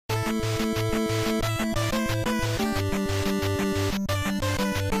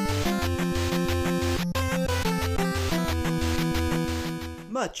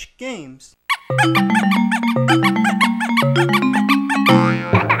Mutch Games.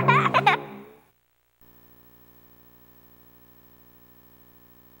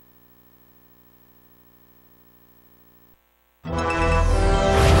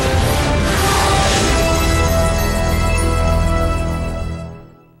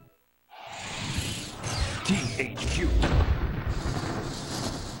 THQ.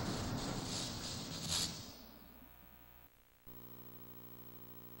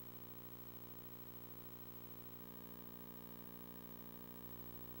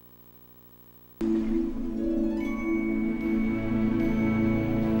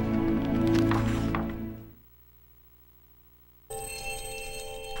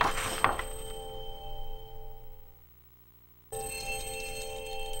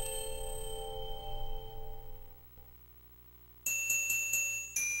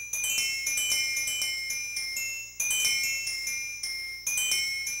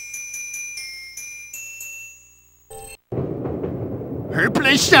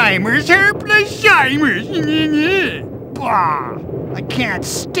 Herpleshimers! Bah! I can't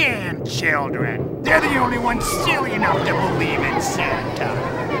stand children. They're the only ones silly enough to believe in Santa.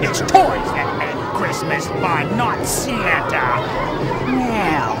 It's toys that make Christmas fun, not Santa.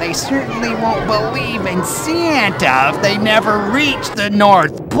 Well, they certainly won't believe in Santa if they never reach the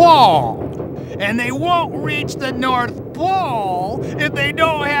North Pole. And they won't reach the North Pole if they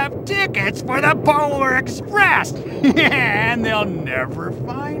don't have tickets for the Polar Express. And they'll never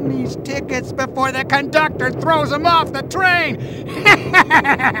find these tickets before the conductor throws them off the train.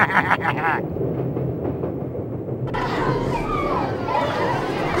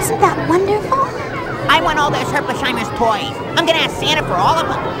 Isn't that wonderful? I want all those Herpleshimers toys. I'm gonna ask Santa for all of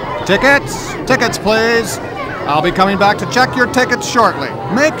them. Tickets? Tickets, please. I'll be coming back to check your tickets shortly.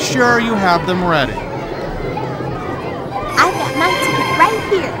 Make sure you have them ready. I've got my ticket right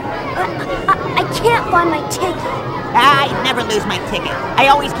here. I can't find my ticket. I never lose my ticket. I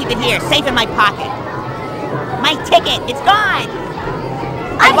always keep it here, safe in my pocket. My ticket, it's gone!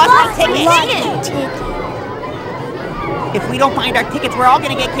 I lost my ticket! If we don't find our tickets, we're all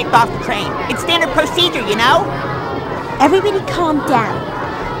gonna get kicked off the train. It's standard procedure, you know? Everybody calm down.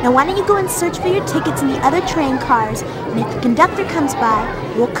 Now why don't you go and search for your tickets in the other train cars, and if the conductor comes by,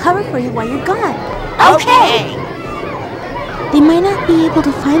 we'll cover for you while you're gone. Okay! They might not be able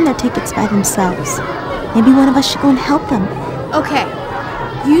to find their tickets by themselves. Maybe one of us should go and help them. Okay,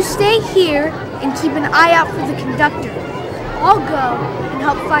 you stay here and keep an eye out for the conductor. I'll go and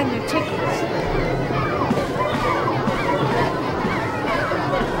help find their tickets.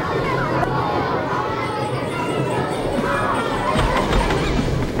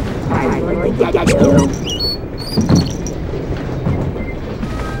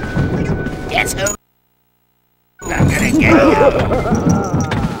 Guess who? I'm gonna get you.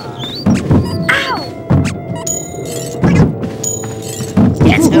 Ow!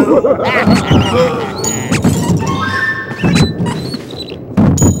 Guess who?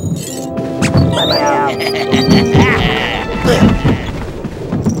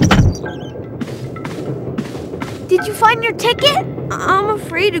 Did you find your ticket? I'm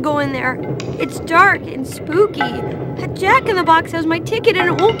afraid to go in there. It's dark and spooky. That Jack-in-the-Box has my ticket and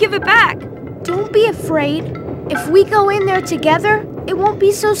it won't give it back. Don't be afraid. If we go in there together, it won't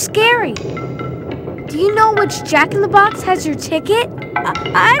be so scary. Do you know which Jack-in-the-Box has your ticket?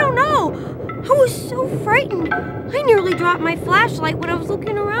 I don't know. I was so frightened. I nearly dropped my flashlight when I was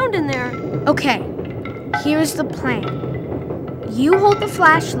looking around in there. Okay, here's the plan. You hold the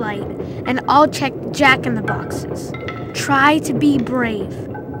flashlight, and I'll check the Jack-in-the-Boxes. Try to be brave.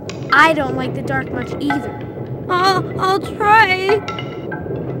 I don't like the dark much either. I'll try.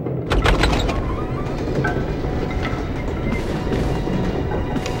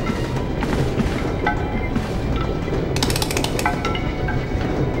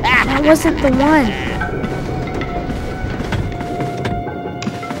 That wasn't the one.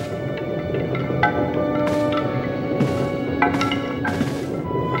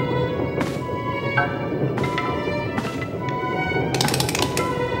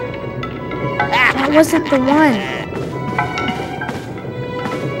 That wasn't the one.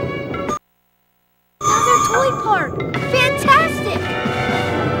 Another toy park! Fantastic!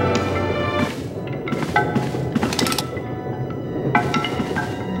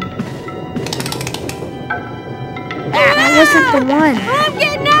 That wasn't the one. I'm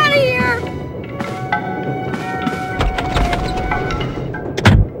getting out of here!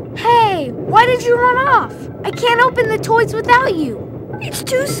 Hey, why did you run off? I can't open the toys without you. It's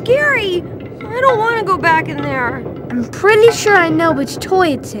too scary. I don't want to go back in there. I'm pretty sure I know which toy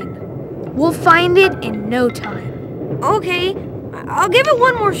it's in. We'll find it in no time. Okay, I'll give it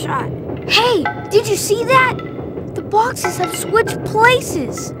one more shot. Hey, did you see that? The boxes have switched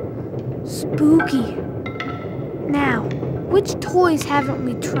places. Spooky. Now, which toys haven't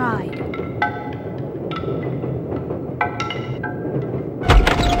we tried?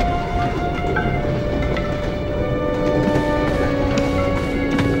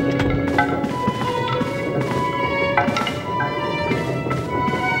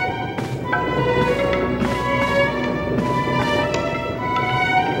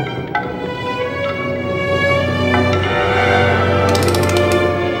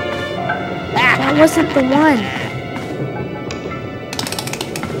 That wasn't the one.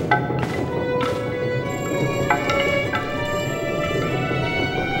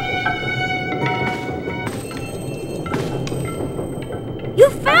 You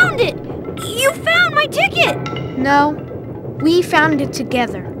found it! You found my ticket! No, we found it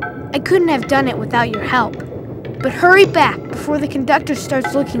together. I couldn't have done it without your help. But hurry back before the conductor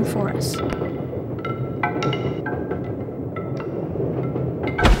starts looking for us.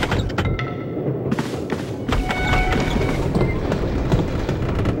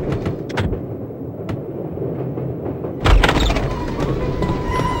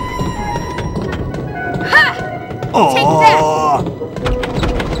 Take that!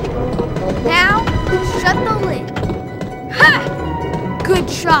 Now, shut the lid. Ha! Good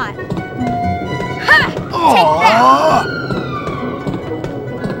shot. Ha! Take that!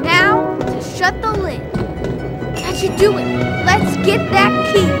 Now, to shut the lid. That should do it. Let's get that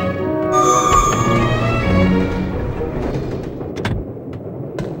key.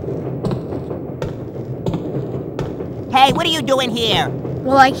 Hey, what are you doing here?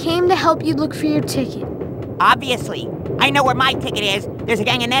 Well, I came to help you look for your ticket. Obviously. I know where my ticket is. There's a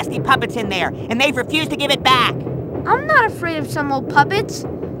gang of nasty puppets in there, and they've refused to give it back. I'm not afraid of some old puppets.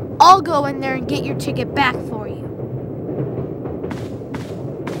 I'll go in there and get your ticket back for you.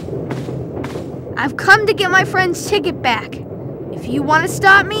 I've come to get my friend's ticket back. If you want to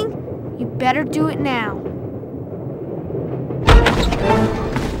stop me, you better do it now.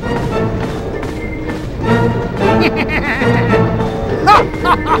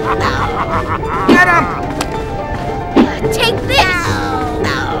 Get him! Take this!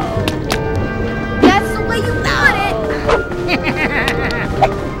 No. That's the way you want it.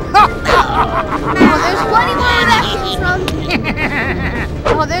 Oh, there's plenty more where that came from.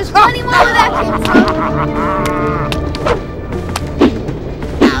 Oh, there's plenty more where that came from.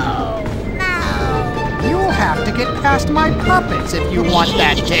 You'll have to get past my puppets if you want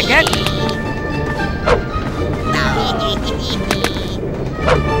that ticket.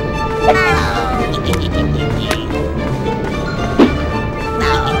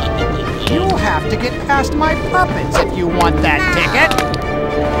 You'll have to get past my puppets if you want that ticket.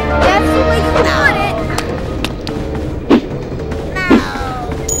 That's the way you want it.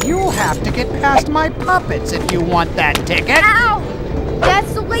 You'll have to get past my puppets if you want that ticket. Ow!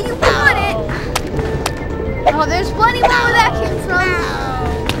 That's the way you want it. Oh, there's plenty more where that came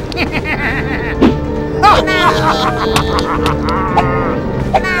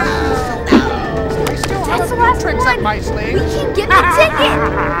I still have That's a the last few tricks one. up my sleeve. We can get the ticket.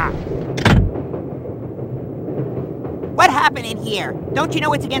 What happened in here? Don't you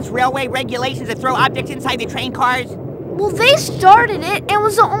know it's against railway regulations to throw objects inside the train cars? Well, they started it, and it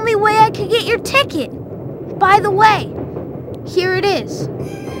was the only way I could get your ticket. By the way, here it is.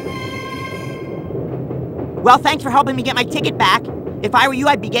 Well, thanks for helping me get my ticket back. If I were you,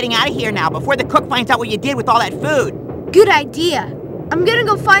 I'd be getting out of here now before the cook finds out what you did with all that food. Good idea. I'm gonna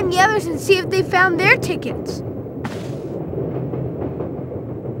go find the others and see if they found their tickets.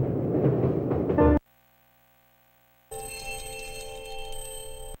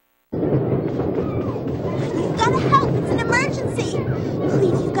 You've gotta help! It's an emergency!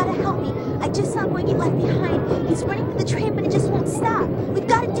 Please, you've gotta help me. I just saw boy get left behind. He's running for the train, but it just won't stop. We've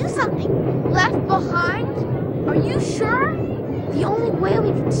gotta do something! Left behind? Are you sure? The only way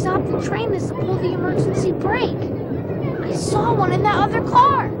we can stop the train is to pull the emergency brake. I saw one in that other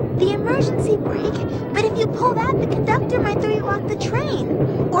car. The emergency brake? But if you pull that, the conductor might throw you off the train.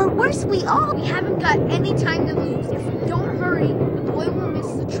 Or worse, we all... We haven't got any time to lose. If we don't hurry, the boy will miss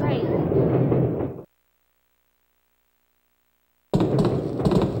the train.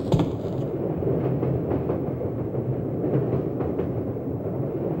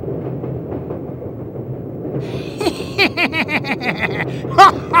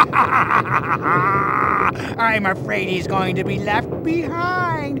 I'm afraid he's going to be left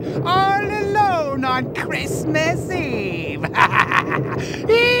behind, all alone on Christmas Eve.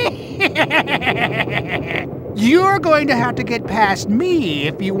 You're going to have to get past me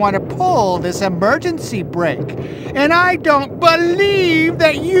if you want to pull this emergency brake. And I don't believe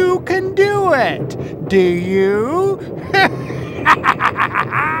that you can do it. Do you?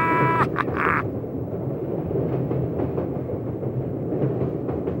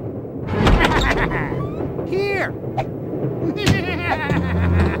 Here.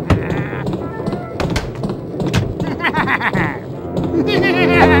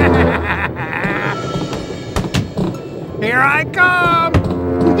 Here I come!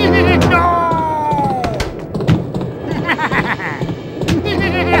 No!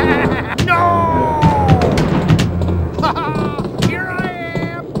 No! Here I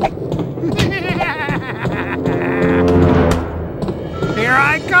am! Here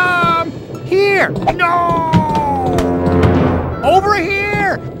I come! Here! No! Over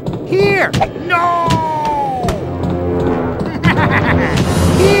here! Here! No!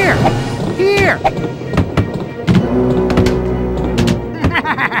 Here! Here!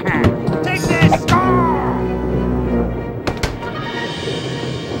 Take this!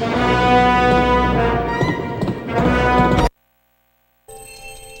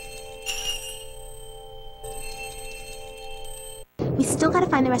 We still gotta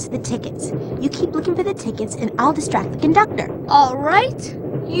find the rest of the tickets. You keep looking for the tickets and I'll distract the conductor. All right,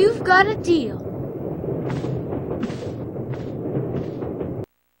 you've got a deal.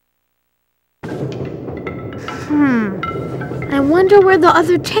 I wonder where the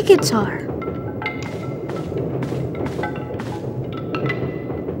other tickets are.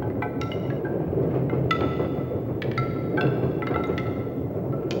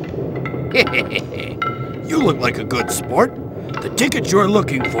 You look like a good sport. The ticket you're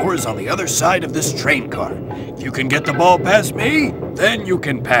looking for is on the other side of this train car. If you can get the ball past me, then you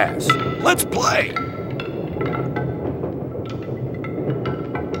can pass. Let's play.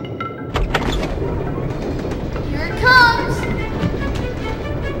 Here it comes.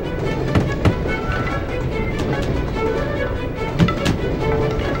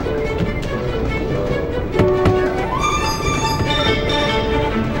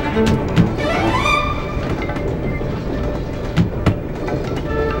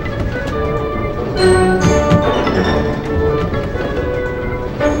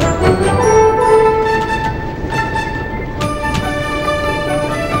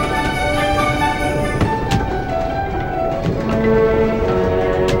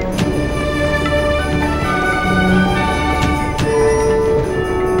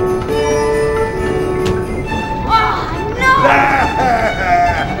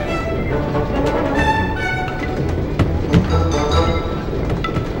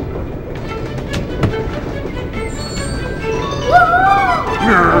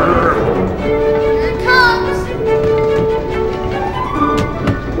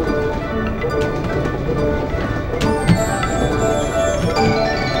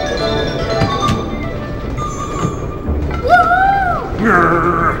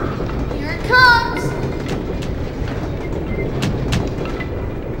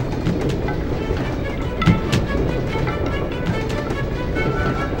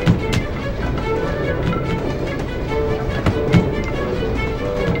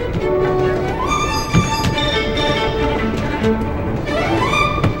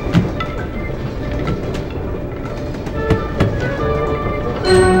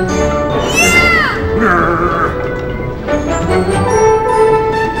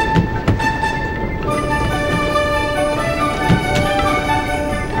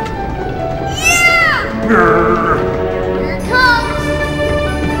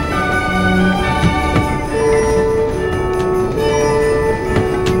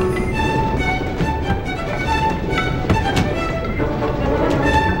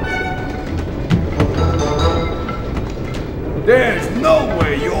 There's no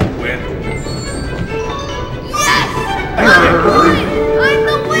way you'll win. Yes! I can't believe it. I'm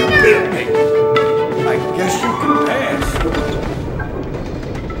the winner! You beat me. I guess you can pass.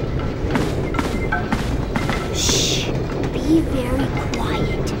 Shh! Be very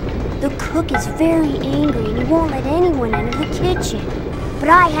quiet. The cook is very angry and he won't let anyone into the kitchen. But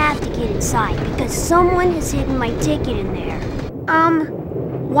I have to get inside because someone has hidden my ticket in there.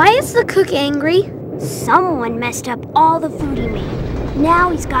 Why is the cook angry? Someone messed up all the food he made. Now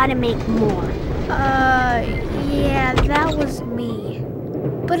he's gotta make more. Yeah, that was me.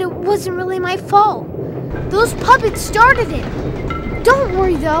 But it wasn't really my fault. Those puppets started it. Don't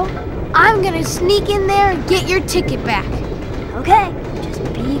worry, though. I'm gonna sneak in there and get your ticket back. Okay, just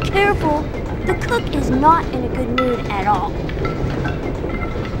be Be careful. The cook is not in a good mood at all.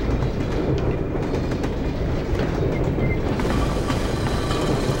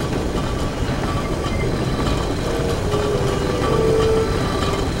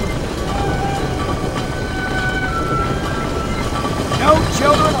 No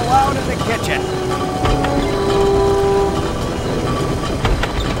children allowed in the kitchen.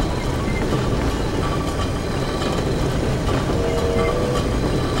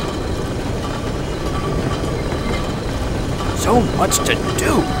 So much to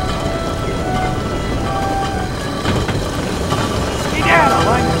do. Skedaddle,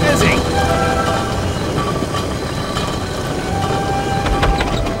 I'm busy.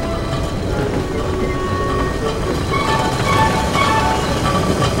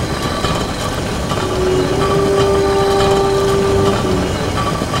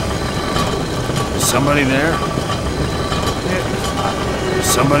 Is somebody there? Is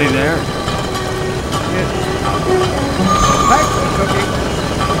somebody there? Back to the cooking.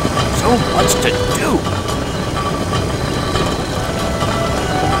 So much to do.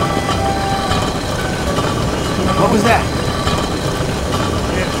 What was that?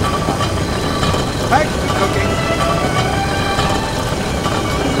 Back to the cooking.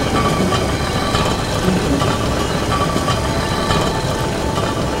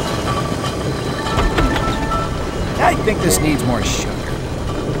 I think this needs more sugar.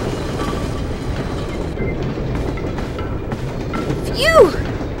 Phew!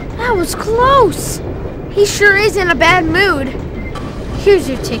 That was close. He sure is in a bad mood. Here's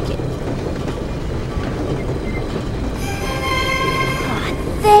your ticket. Aw,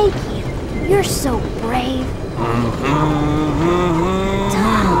 thank you. You're so brave.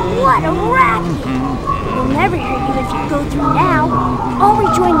 What a racket! We'll never hear you if you go through now. I'll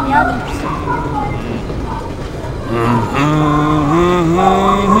rejoin the others.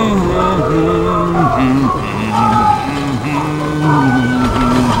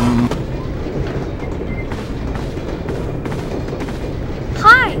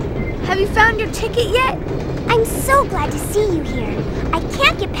 Hi! Have you found your ticket yet? I'm so glad to see you here. I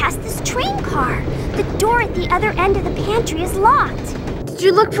can't get past this train car. The door at the other end of the pantry is locked. Did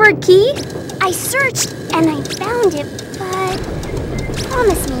you look for a key? I searched and I found it, but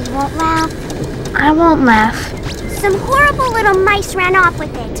promise me you won't laugh. I won't laugh. Some horrible little mice ran off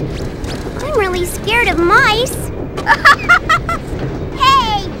with it. I'm really scared of mice.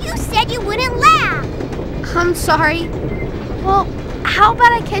 Hey, you said you wouldn't laugh. I'm sorry. Well, how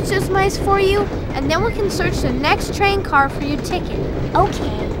about I catch those mice for you, and then we can search the next train car for your ticket.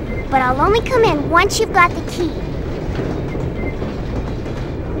 Okay, but I'll only come in once you've got the key.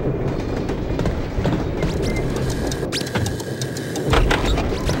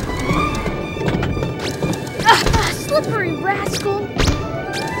 Slippery rascal!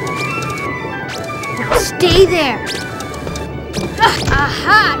 Now stay there!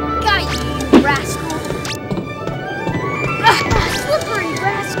 Aha! Got you, you rascal! Slippery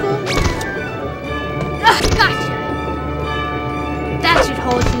rascal! Gotcha! That should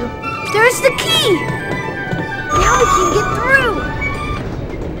hold you. There's the key! Now we can get through!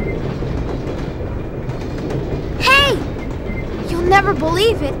 Hey! You'll never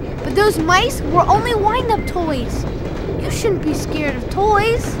believe it, but those mice were only wind-up toys. You shouldn't be scared of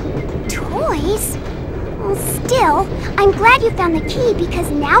toys. Toys? Well, still, I'm glad you found the key because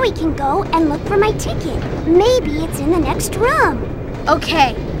now we can go and look for my ticket. Maybe it's in the next room.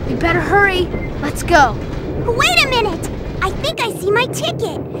 Okay, we better hurry. Let's go. Wait a minute! I think I see my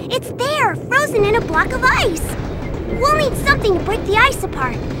ticket. It's there, frozen in a block of ice. We'll need something to break the ice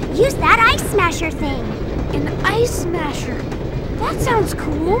apart. Use that ice smasher thing. An ice smasher. That sounds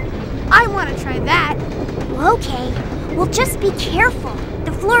cool. I want to try that. Okay, well just be careful.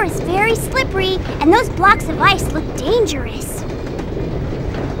 The floor is very slippery and those blocks of ice look dangerous.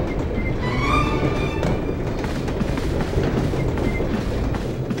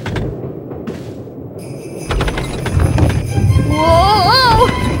 Whoa!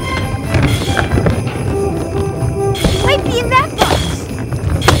 Might be in that box.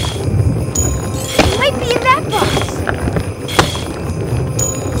 Might be in that box.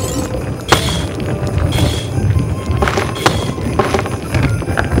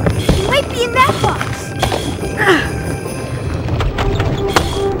 Might be in that box.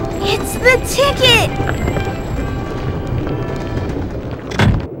 It's the ticket.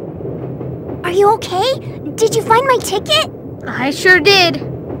 Are you okay? Did you find my ticket? I sure did.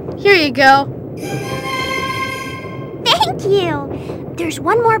 Here you go. Thank you. There's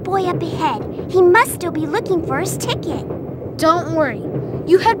one more boy up ahead. He must still be looking for his ticket. Don't worry.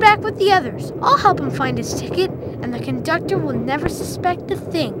 You head back with the others. I'll help him find his ticket, and and the conductor will never suspect a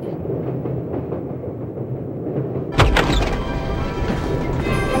thing.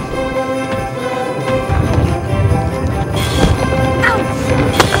 Ouch!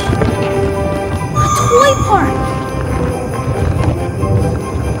 A toy park!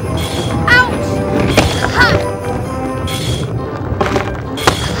 Ouch! Ha!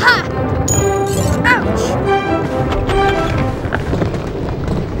 Ha! Ouch!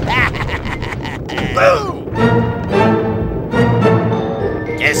 Boo!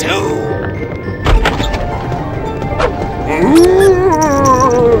 Guess who?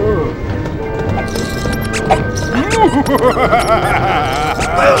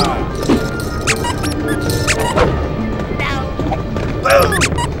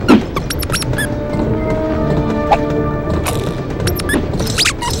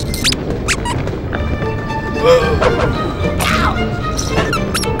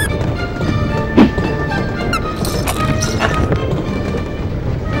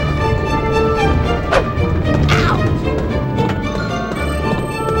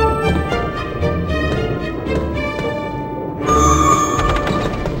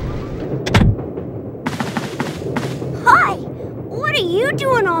 Hi! What are you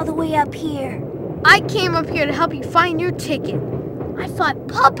doing all the way up here? I came up here to help you find your ticket. I fought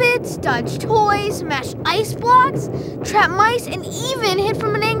puppets, dodged toys, smashed ice blocks, trapped mice, and even hid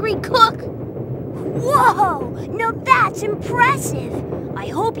from an angry cook. Whoa! Now that's impressive! I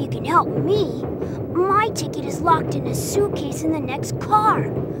hope you can help me. My ticket is locked in a suitcase in the next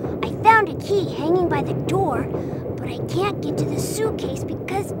car. I found a key hanging by the door, but I can't get to the suitcase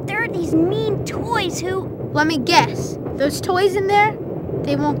because there are these mean toys who... Let me guess. Those toys in there,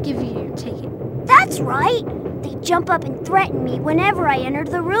 they won't give you your ticket. That's right! They jump up and threaten me whenever I enter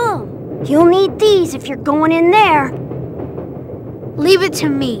the room. You'll need these if you're going in there. Leave it to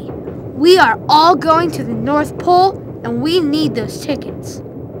me. We are all going to the North Pole, and we need those tickets.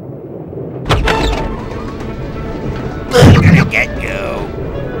 I'm gonna get you.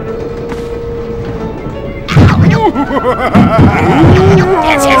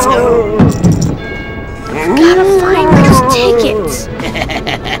 Guess who? Gotta find those tickets.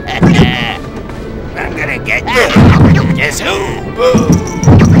 I'm gonna get you. Guess who?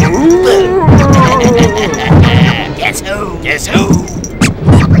 Guess who? Guess who?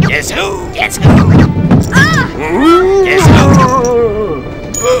 Guess who? Guess who? Ah! Guess who?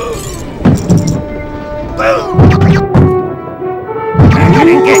 I'm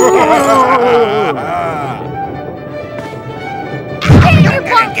gonna get you. I'm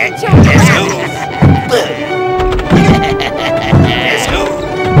gonna get you. Guess who? Guess who?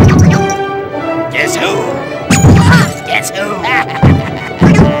 Guess who? Guess who?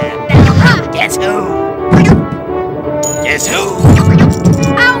 Guess who? Guess who?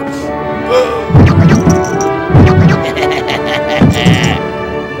 Ouch!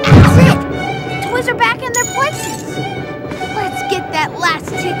 That's it! Toys are back in their places. Let's get that last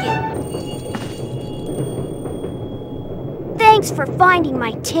ticket. Thanks for finding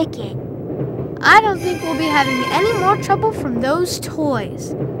my ticket. I don't think we'll be having any more trouble from those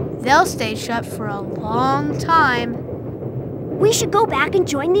toys. They'll stay shut for a long time. We should go back and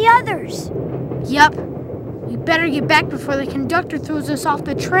join the others. Yup. We better get back before the conductor throws us off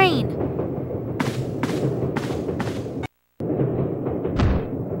the train.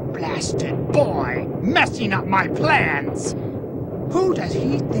 Blasted boy, messing up my plans. Who does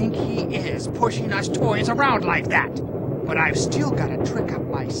he think he is, pushing us toys around like that? But I've still got a trick up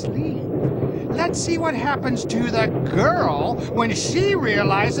my sleeve. Let's see what happens to the girl when she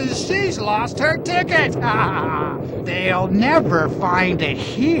realizes she's lost her ticket. They'll never find it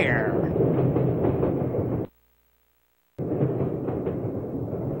here.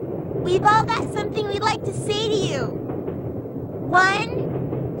 We've all got something we'd like to say to you.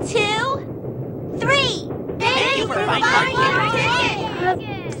 1, 2, 3. Thank you for finding our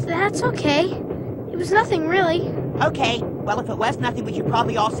ticket. That's okay. It was nothing really. Okay, well, if it was nothing, we should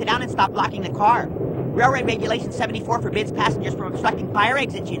probably all sit down and stop blocking the car. Railroad Regulation 74 forbids passengers from obstructing fire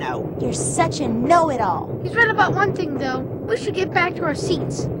exits, you know. You're such a know-it-all. He's right about one thing, though. We should get back to our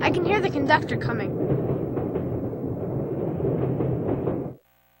seats. I can hear the conductor coming.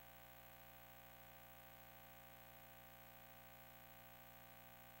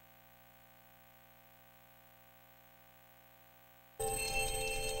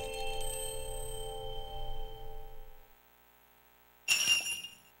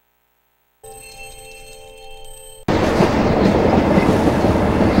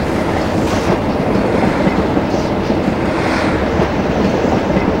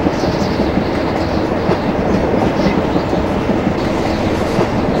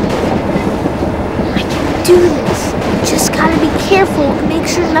 Do this. careful to make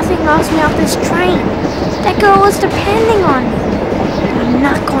sure nothing knocks me off this train. That girl is depending on me. And I'm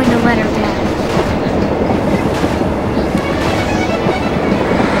not going to let her down.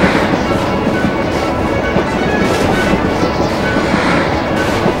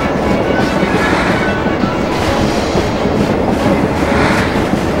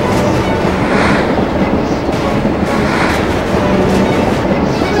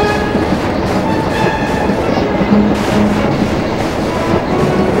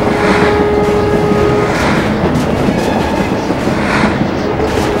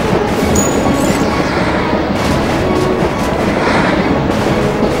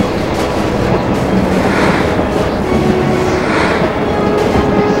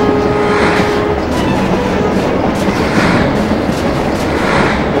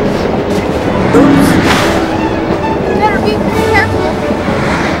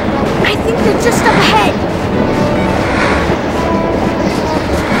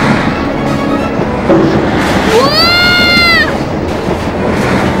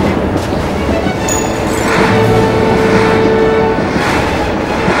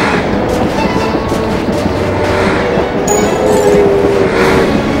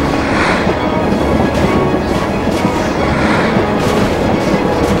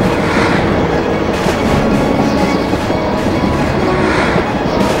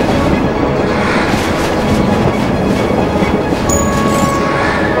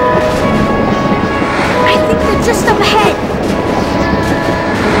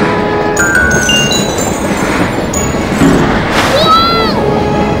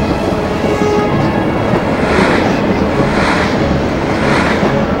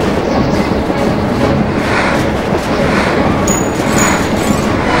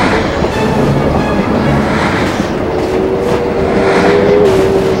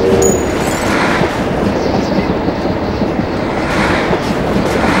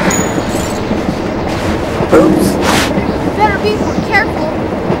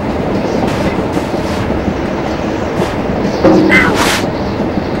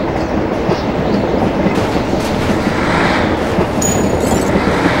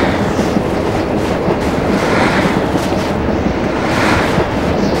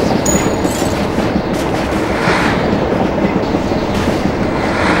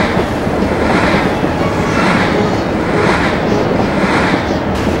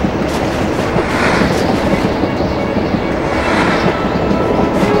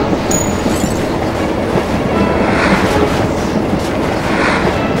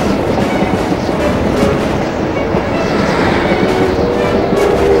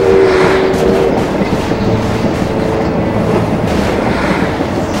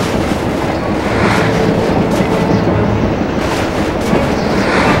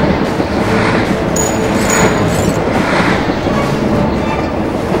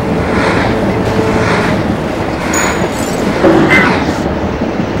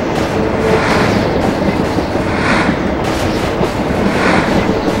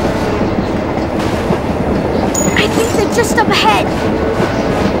 Just up ahead.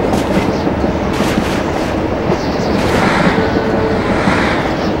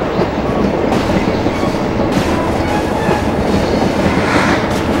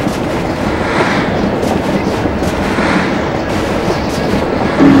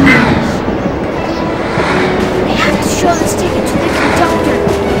 I have to show this ticket to the conductor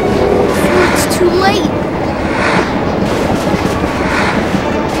before it's too late.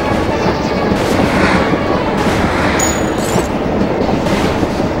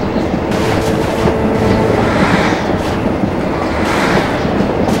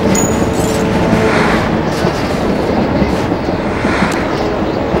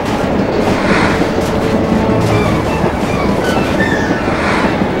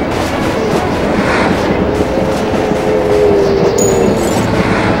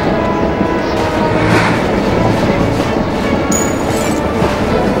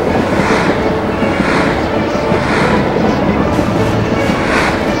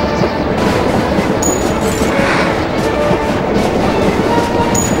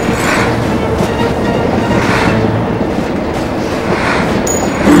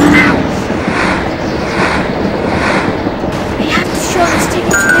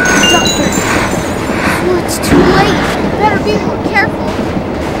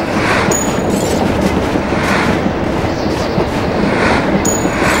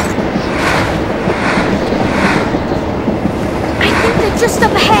 Just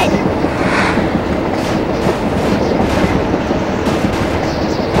up ahead.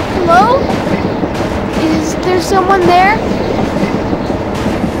 Hello? Is there someone there?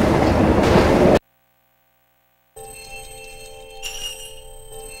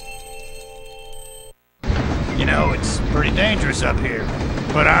 dangerous up here,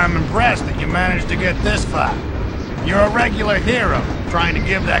 but I'm impressed that you managed to get this far. You're a regular hero, trying to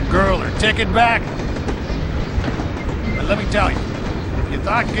give that girl her ticket back. But let me tell you, if you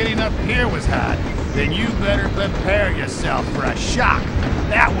thought getting up here was hard, then you better prepare yourself for a shock.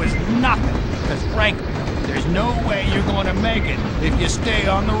 That was nothing, because frankly, there's no way you're going to make it if you stay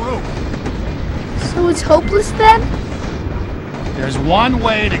on the roof. So it's hopeless then? There's one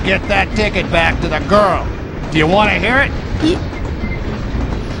way to get that ticket back to the girl. Do you want to hear it?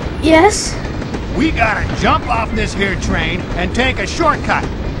 Yes? We gotta jump off this here train and take a shortcut.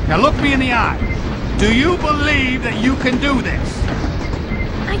 Now look me in the eye. Do you believe that you can do this?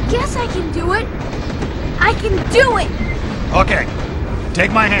 I guess I can do it. I can do it! Okay,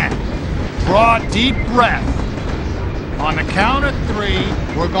 take my hand. Draw a deep breath. On the count of 3,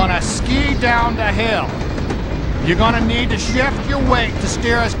 we're gonna ski down the hill. You're gonna need to shift your weight to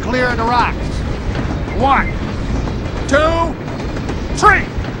steer us clear of the rocks. 1, 2, 3!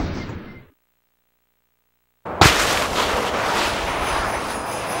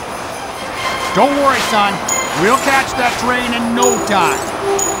 Don't worry, son. We'll catch that train in no time.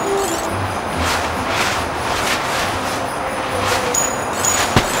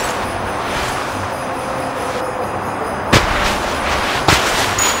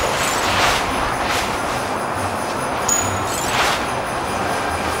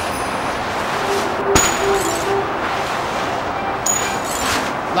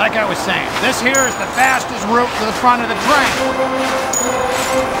 Like I was saying, this here is the fastest route to the front of the train.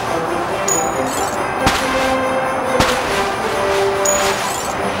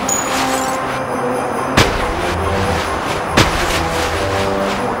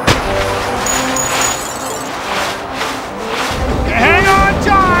 Hang on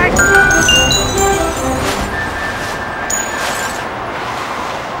tight!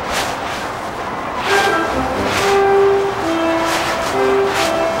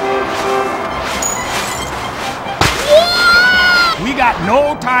 We got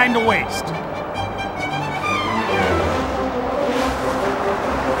no time to waste.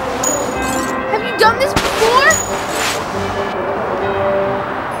 Have you done this before?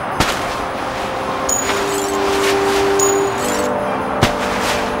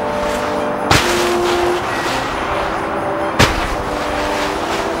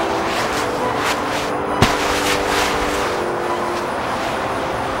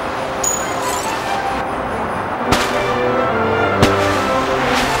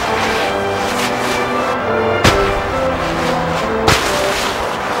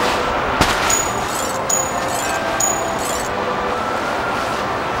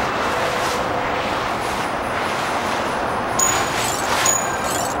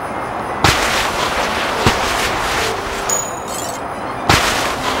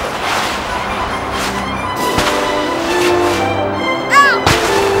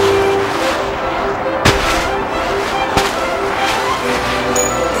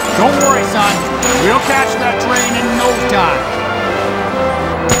 Don't worry, son. We'll catch that train in no time.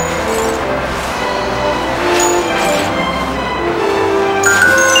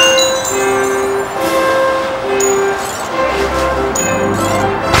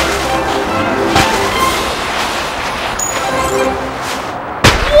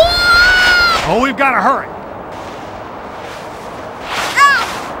 Oh, we've got to hurry.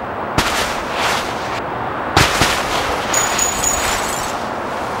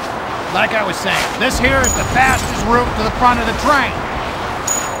 Like I was saying, this here is the fastest route to the front of the train.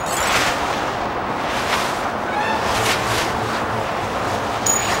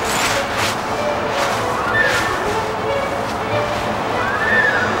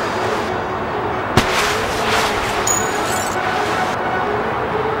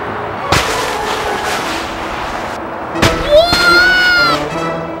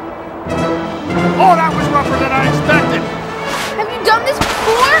 Oh, that was rougher than I expected. Have you done this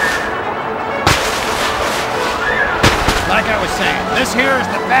before? Like I was saying, this here is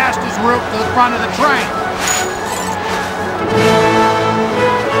the fastest route to the front of the train.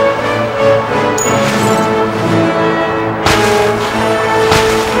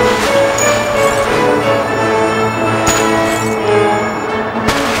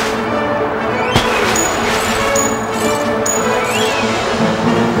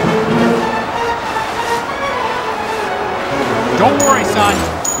 Don't worry, son.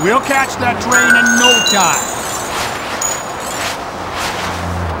 We'll catch that train in no time.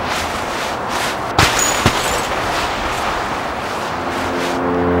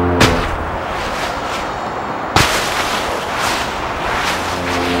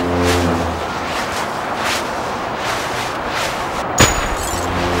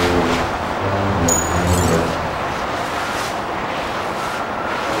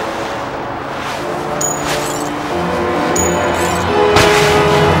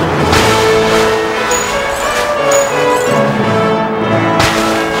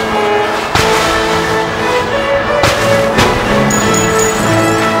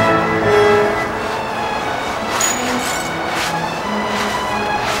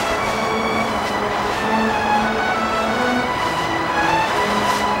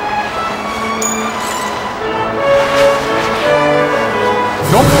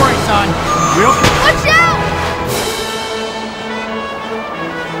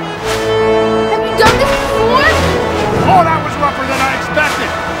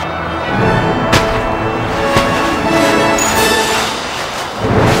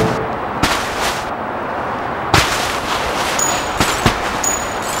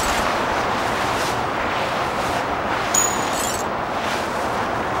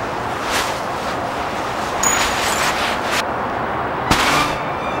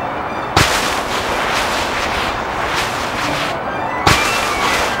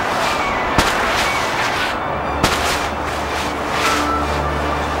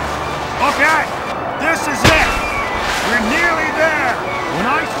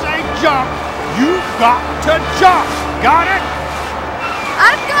 got to jump. Got it?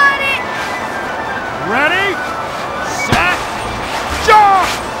 I've got it! Ready, set, jump!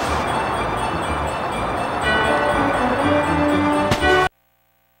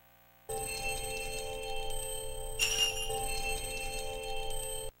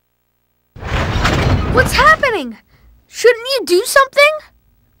 What's happening? Shouldn't you do something?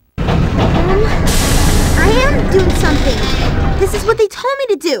 I am doing something. This is what they told me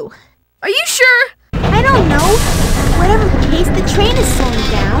to do. Are you sure? I don't know. Whatever the case, the train is slowing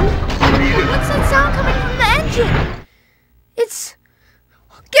down. What's that sound coming from the engine? It's...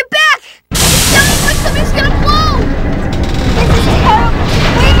 Get back! It's sounding like something's gonna blow! This is terrible.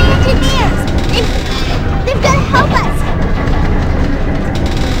 Where are the engineers? They've got to help us.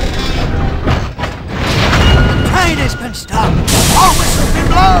 The train has been stopped. Our whistle's been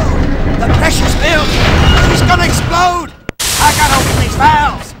blown. The pressure's building. She's gonna explode. I gotta open these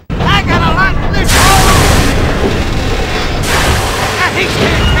valves. I gotta lighten this hole. That heat's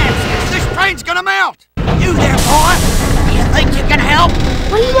getting intense. This train's gonna melt. You there, boy? Do you think you can help?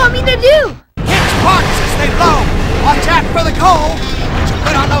 What do you want me to do? Hit sparks as they blow. Watch out for the coal. Once you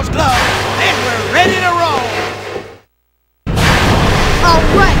put on those gloves, then we're ready to roll. All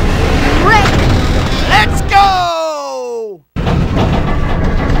right, I'm ready. Let's go!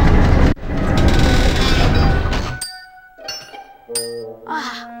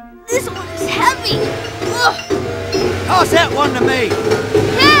 This one is heavy. Ugh. Toss that one to me.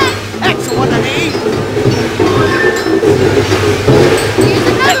 Dad, That's the one I need. here's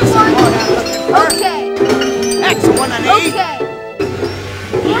another That's the one. one I'm looking for. Okay, That's the one I need. okay.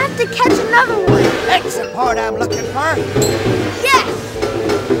 You have to catch another one. That's the part I'm looking for. Yes.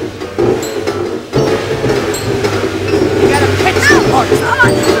 You gotta catch the parts.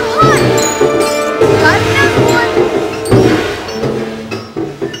 Oh, it's so hot. Got another one.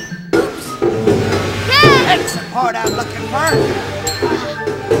 Oops. Dad, That's the part I'm looking for.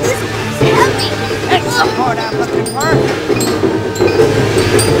 this one's heavy. That's the part I'm looking for.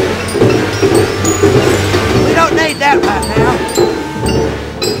 We don't need that right now.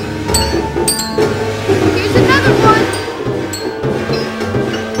 Here's another one.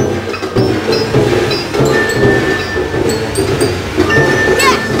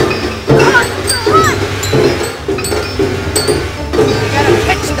 Yes. Oh, it's so hot. You gotta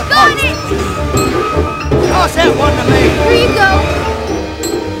catch the Got parts it. that we need. Toss that one to me. Here you go.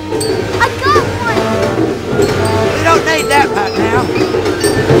 I got one. We don't need that right now.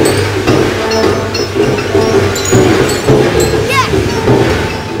 Yes.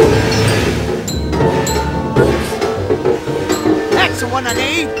 That's the one I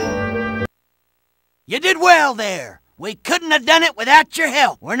need. You did well there. We couldn't have done it without your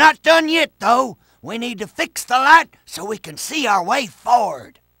help. We're not done yet, though. We need to fix the light so we can see our way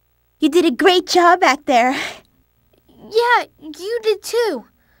forward. You did a great job back there. Yeah, you did too.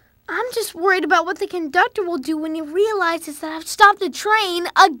 I'm just worried about what the conductor will do when he realizes that I've stopped the train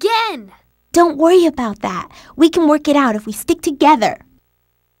again. Don't worry about that. We can work it out if we stick together.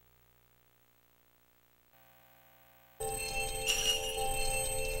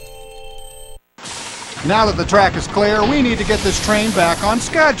 Now that the track is clear, we need to get this train back on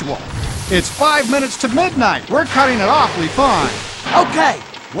schedule. It's 5 minutes to midnight. We're cutting it awfully fine. Okay,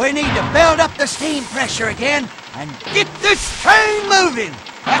 we need to build up the steam pressure again and get this train moving.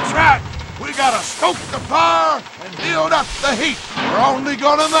 That's right. We gotta stoke the fire and build up the heat. We're only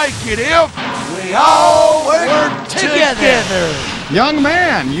gonna make it if We all work together. Young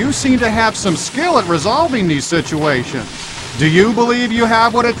man, you seem to have some skill at resolving these situations. Do you believe you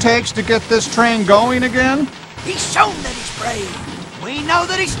have what it takes to get this train going again? He's shown that he's brave. We know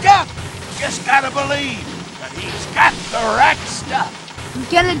that he's tough. just gotta believe that he's got the right stuff. I'm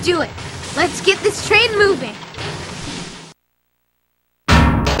gonna do it. Let's get this train moving.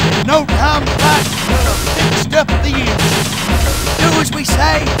 No time flies when we're fixed up the engine. Do as we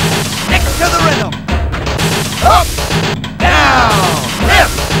say, stick to the rhythm. Up, down,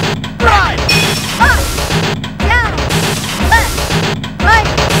 left, right. Up, down, left, right.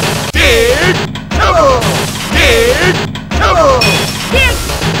 Dig, shovel, dig, shovel. Dig,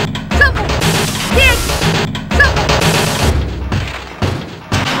 shovel, dig, shovel.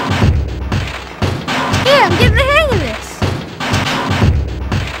 Yeah, I'm getting the hang of this.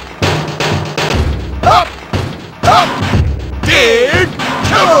 Up, dig,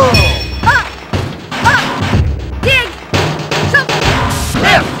 shovel. Up, dig, shovel.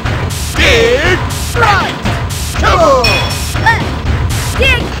 Left, dig, right, shovel. Left,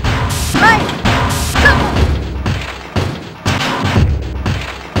 dig, right, shovel.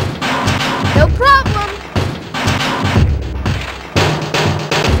 No problem.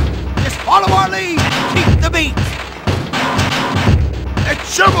 Just follow our lead.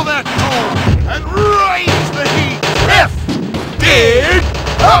 shovel that coal and raise the heat. Lift, dig,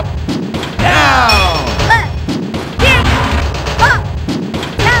 up, down. Left, dig, up,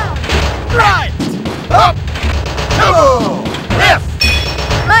 down. Right, up, shovel, lift.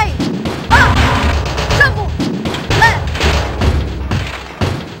 Right, up, shovel, left.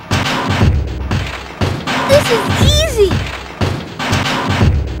 This is easy.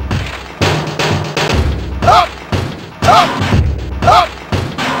 Up,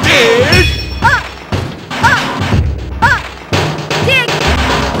 dig, Up, dig,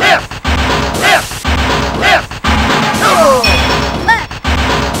 lift, shovel.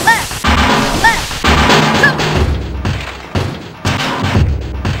 left, shovel.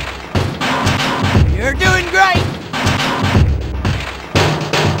 You're doing great.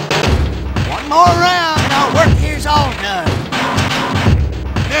 One more round and our work here's all done.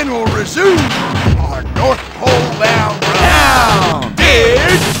 Then we'll resume our North Pole bound run. Down,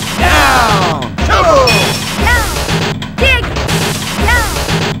 dig, down, shovel, Down, dig, down,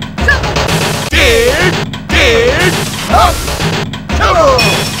 shovel, dig, up, shovel.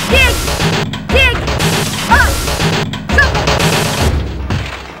 dig, up, shovel.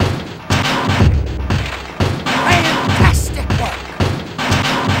 Fantastic work.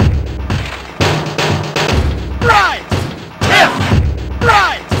 Right,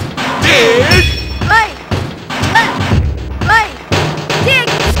 dig, Right, left, dig,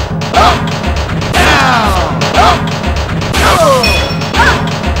 up, down, shovel. up,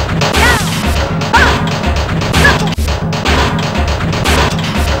 down, shovel.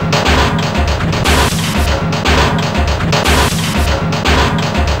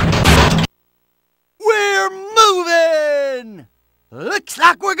 We're moving! Looks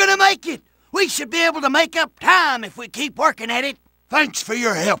like we're gonna make it. We should be able to make up time if we keep working at it. Thanks for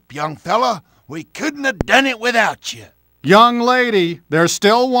your help, young fella. We couldn't have done it without you. Young lady, there's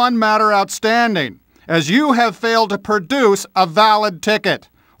still one matter outstanding, as you have failed to produce a valid ticket.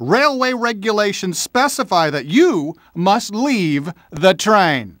 Railway regulations specify that you must leave the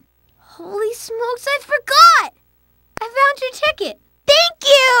train. Holy smokes, I forgot! I found your ticket. Thank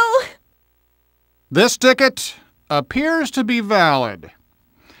you! This ticket appears to be valid.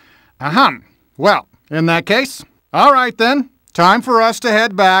 Ahem. Well, in that case, all right then. Time for us to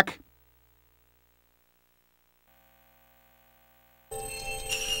head back.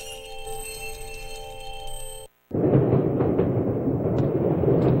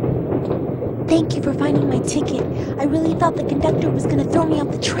 Thank you for finding my ticket. I really thought the conductor was gonna throw me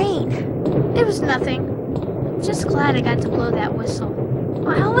off the train. It was nothing. I'm just glad I got to blow that whistle.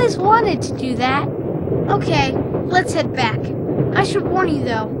 I always wanted to do that. Okay, let's head back. I should warn you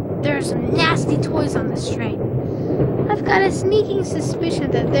though, there are some nasty toys on this train. I've got a sneaking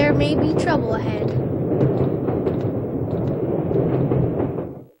suspicion that there may be trouble ahead.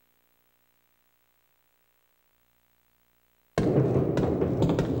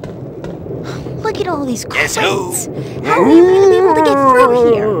 Look at all these Guess crates. who? How are we going to be able to get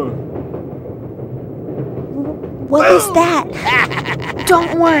through here? What was that?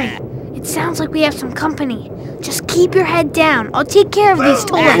 Don't worry. It sounds like we have some company. Just keep your head down. I'll take care of these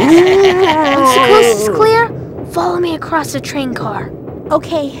toys. Once the coast is clear, follow me across the train car.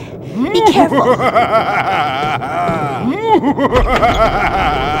 Okay, be careful.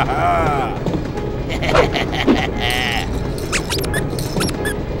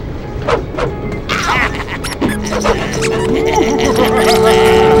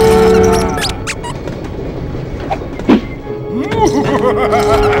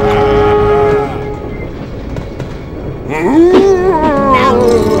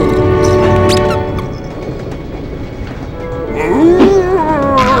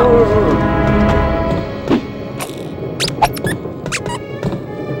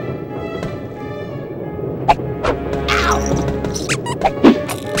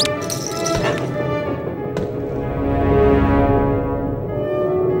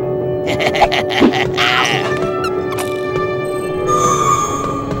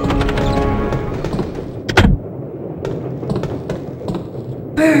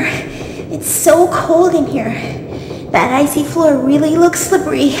 It's so cold in here. That icy floor really looks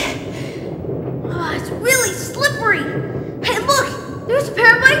slippery. Oh, it's really slippery. Hey, look! There's a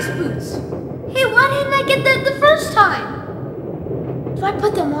pair of ice boots. Hey, why didn't I get that the first time? If I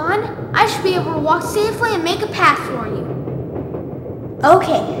put them on, I should be able to walk safely and make a path for you.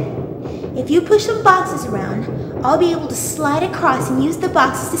 Okay, if you push some boxes around, I'll be able to slide across and use the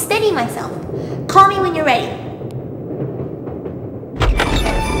boxes to steady myself. Call me when you're ready.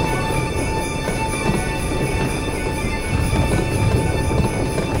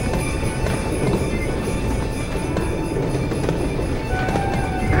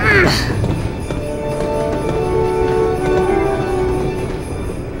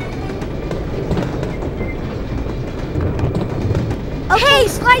 Hey,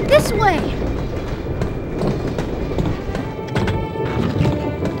 slide this way!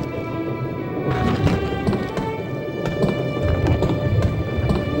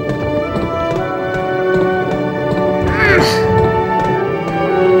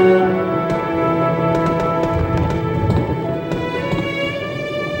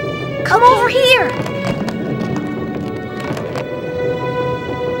 Come over here!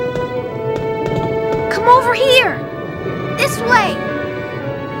 Come over here! This way!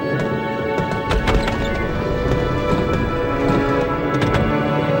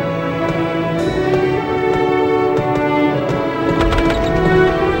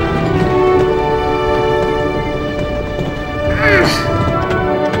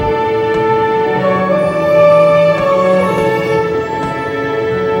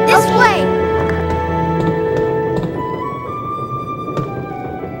 This way!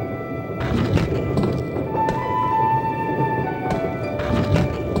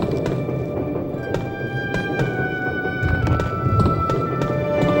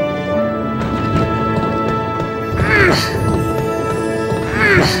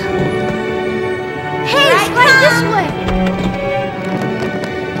 Hey, slide this way!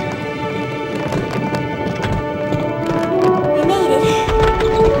 We made it.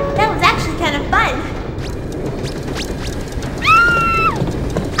 That was actually kind of fun.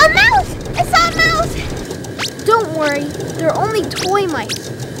 A mouse! I saw a mouse! Don't worry, they're only toy mice.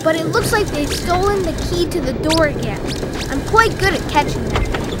 But it looks like they've stolen the key to the door again. I'm quite good at catching them.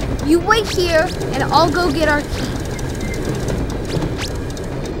 You wait here, and I'll go get our key.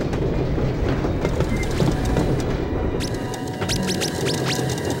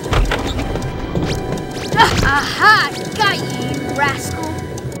 Aha! Got you, you rascal.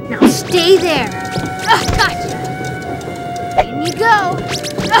 Now stay there. Gotcha. In you go.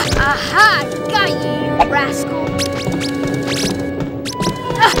 Aha! Got you, you rascal.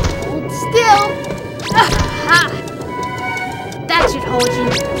 Hold still. Aha! That should hold you.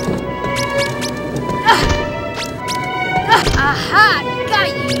 Aha! Got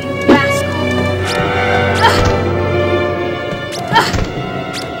you, you rascal.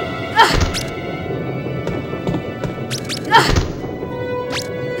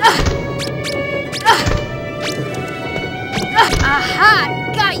 Aha!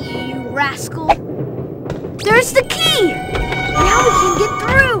 Got you, you rascal! There's the key! Now we can get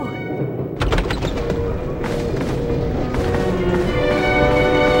through!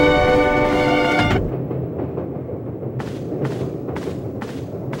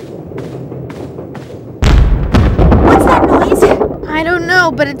 What's that noise? I don't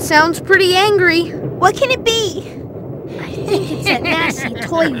know, but it sounds pretty angry. What can it be? I think it's that nasty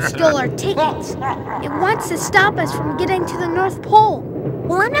toy who stole our tickets. It wants to stop us from getting to the North Pole.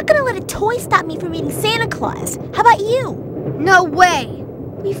 Well, I'm not gonna let a toy stop me from meeting Santa Claus. How about you? No way!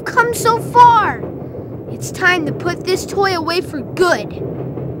 We've come so far! It's time to put this toy away for good.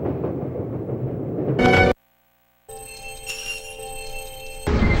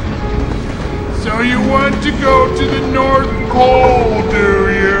 So you want to go to the North Pole, do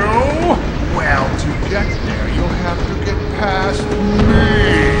you? Well, to get there, you'll have to get past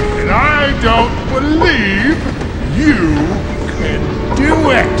me. And I don't believe you can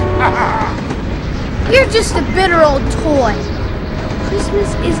do it. You're just a bitter old toy.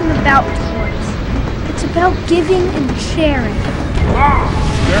 Christmas isn't about toys. It's about giving and sharing.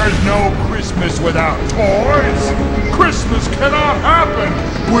 There's no Christmas without toys. Christmas cannot happen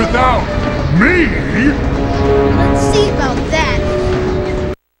without me. Let's see about that.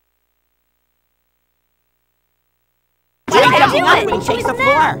 Try jumping up when he shakes the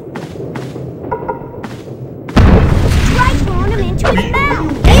floor. Try throwing him into his mouth.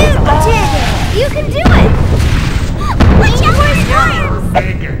 You can do it! Watch out for his arms.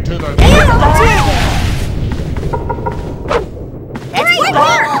 Make it to the It's right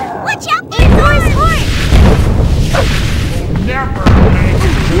there. Watch out for his heart. never make it to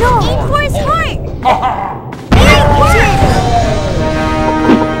the No. Aim for his heart. Aim for it.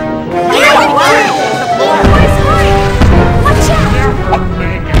 Aim for his heart. Watch out. Never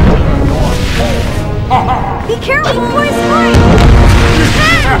make it to the North Pole. Be careful for his heart.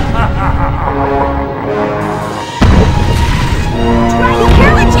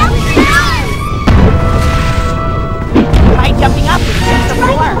 Watch out for his arms. Try jumping up when he shakes the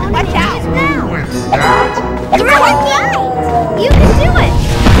floor. Watch out. With that, You're right. You can do it.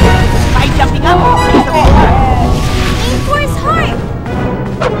 Try jumping up when he shakes the floor. Aim for his heart.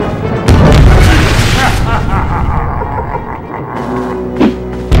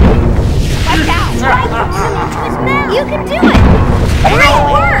 You can do it! Right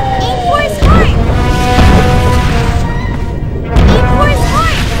here! Aim for his heart! Aim for his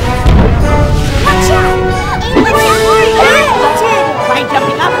heart! Watch out! Aim for his heart! Try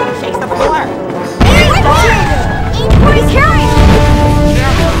jumping up when he shakes the floor. Aim for his heart!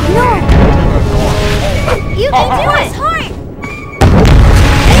 No! You can do it! His heart!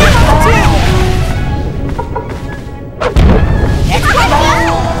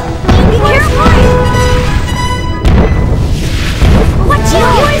 Be careful! Watch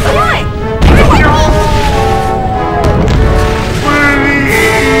out! What is that?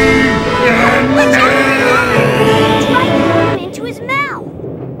 Into his mouth!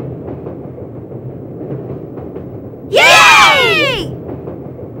 Yay!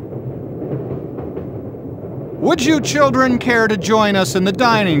 Would you children care to join us in the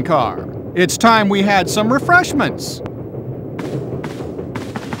dining car? It's time we had some refreshments.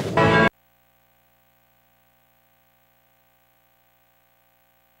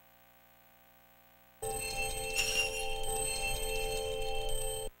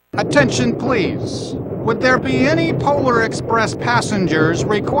 Attention, please. Would there be any Polar Express passengers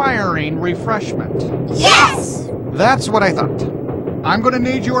requiring refreshment? Yes! That's what I thought. I'm going to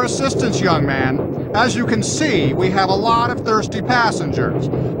need your assistance, young man. As you can see, we have a lot of thirsty passengers,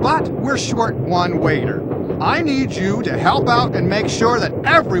 but we're short one waiter. I need you to help out and make sure that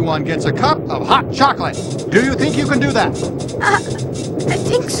everyone gets a cup of hot chocolate. Do you think you can do that? I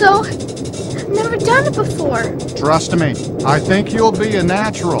think so. I've never done it before. Trust me, I think you'll be a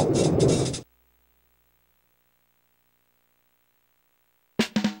natural.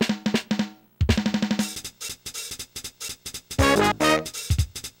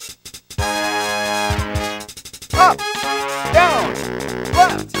 Up, down,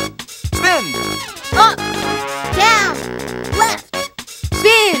 left, spin. Up! Down! Left!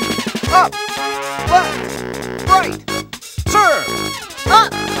 Spin! Up, left, right, serve.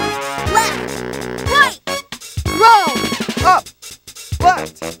 Up! Left! Right! Roll! Up,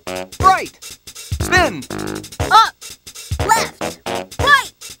 left, right, spin. Up! Left!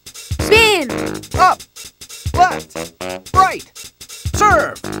 Right! Spin! Up, left, right,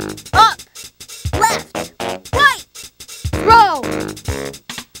 serve. Up! Left! Right! Roll!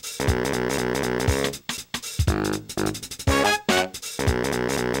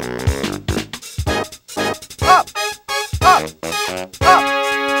 Up, up, up,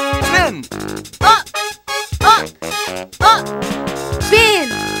 spin. Up! Up! Up! Spin!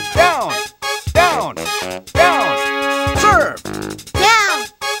 Down, down, down, serve. Down!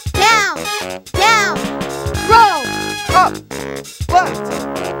 Down! Down! Roll! Up, left,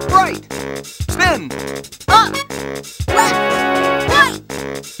 right, spin. Up! Left! Right!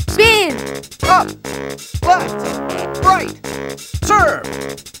 Spin! Up, left, right, serve.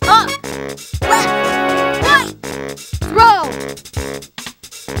 Up! Left! Right! Roll!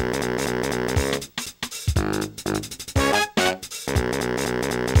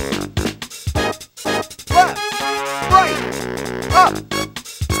 Left, right, up,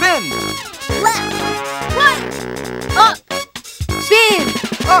 spin. Left! Right! Up! Spin!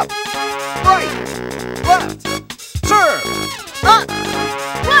 Up, right, left, serve. Up!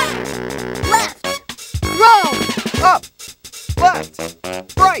 Right! Left! Roll! Up, left,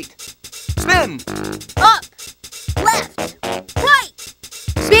 right, spin. Up! Left! Right!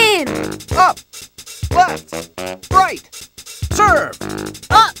 Spin! Up, left, right, serve.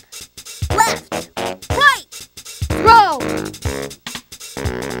 Up! Left! Right! Roll!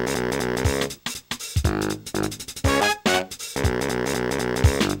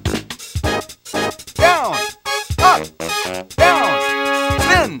 Down, up, down,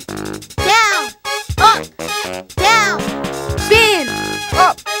 spin. Down! Up! Down! Spin!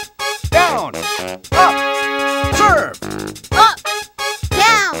 Up, down, up, serve. Up!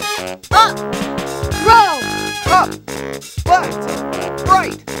 Down! Up! Roll! Up, left,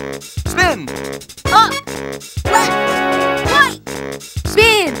 right, spin. Up! Left! Right!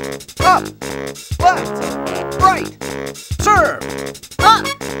 Spin! Up, left, right, serve.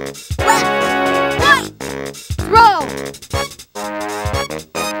 Up! Left! Right! Roll!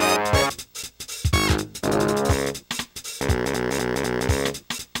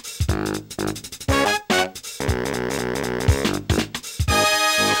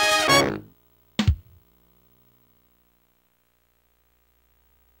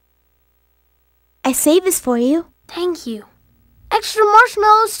 I saved this for you. Thank you. Extra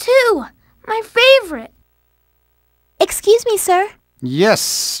marshmallows, too. My favorite. Excuse me, sir.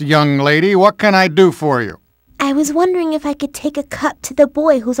 Yes, young lady, what can I do for you? I was wondering if I could take a cup to the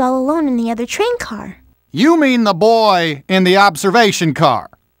boy who's all alone in the other train car. You mean the boy in the observation car?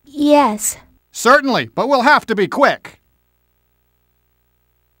 Yes. Certainly, but we'll have to be quick.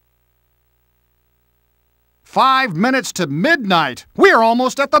 5 minutes to midnight. We're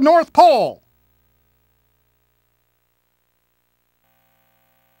almost at the North Pole.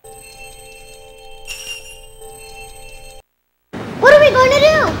 What are we going to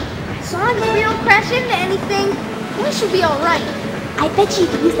do? As long as we don't crash into anything, we should be alright. I bet you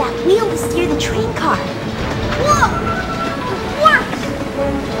could use that wheel to steer the train car. Whoa! It works!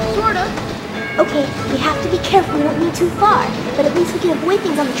 Sort of. Okay, we have to be careful we don't move too far, but at least we can avoid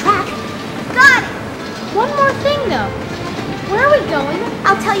things on the track. Got it! One more thing though. Where are we going?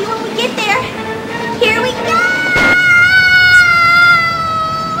 I'll tell you when we get there. Here we go!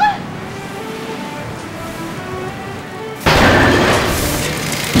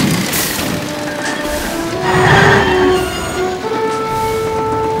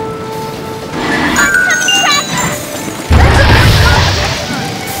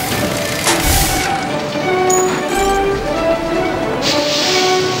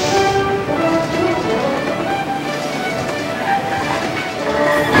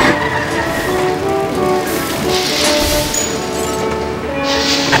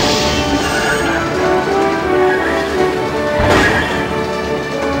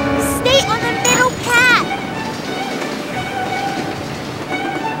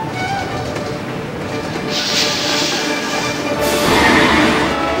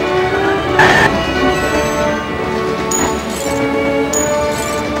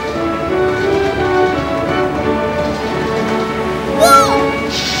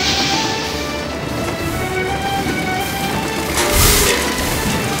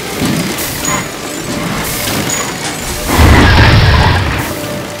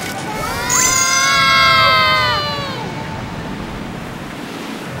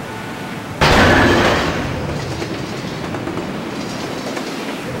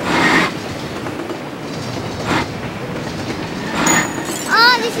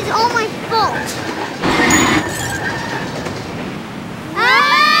 This is all my fault.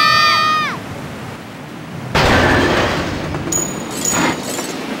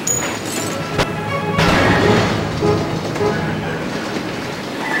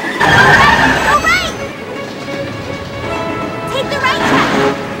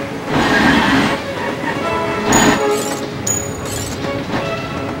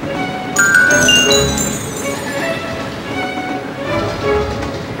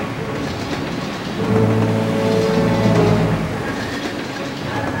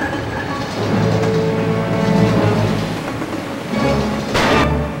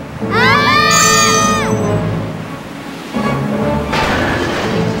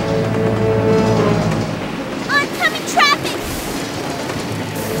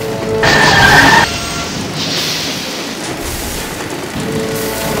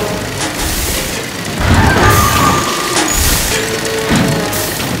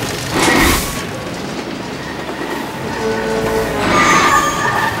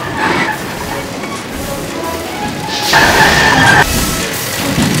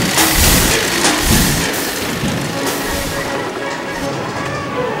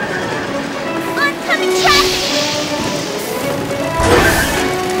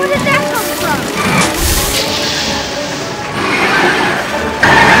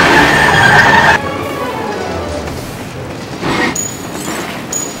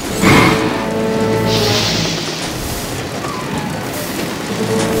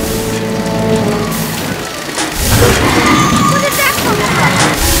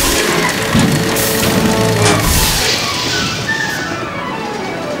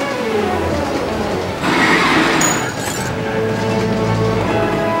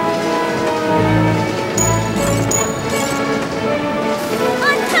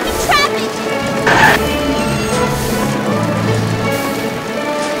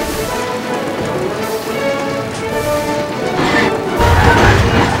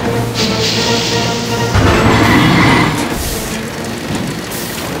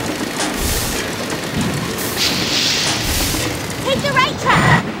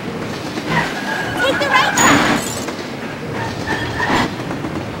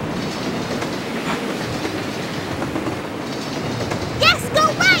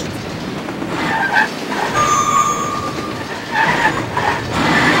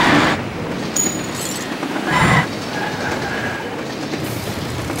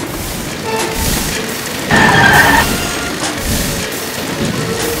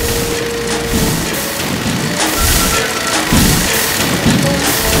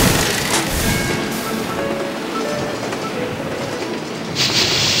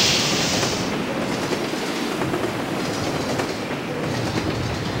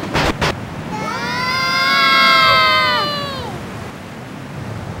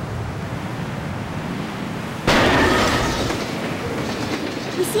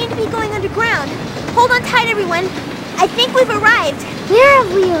 Hold on tight, everyone. I think we've arrived. Where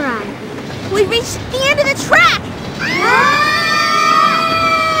have we arrived? We've reached the end of the track.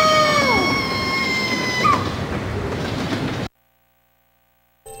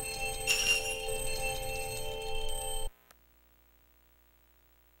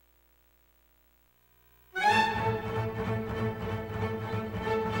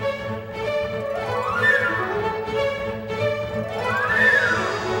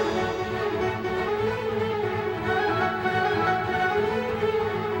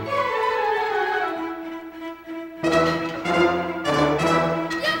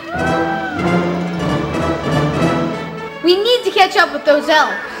 We need to catch up with those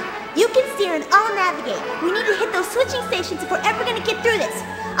elves. You can steer and I'll navigate. We need to hit those switching stations if we're ever going to get through this.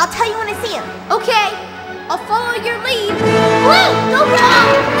 I'll tell you when I see them. Okay, I'll follow your lead. Blue, go for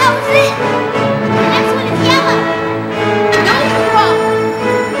all. That was it. The next one is yellow. No problem.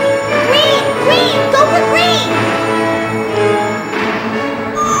 Green, green, go for green.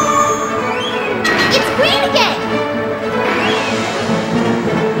 It's green again.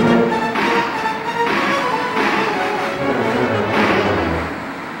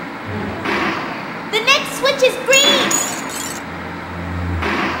 The next switch is green.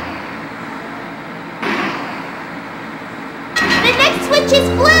 The next switch is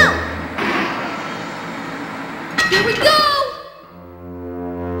blue. Here we go.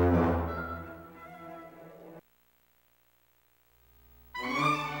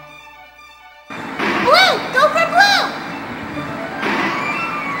 Blue, go for blue.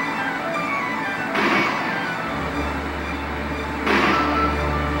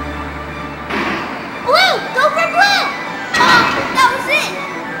 Blue, go for blue. Oh, that was it.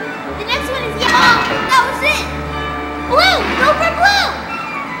 The next one is yellow. Oh, that was it. Blue, go for blue.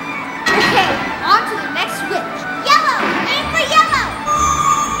 Okay, on to the next switch. Yellow, aim for yellow.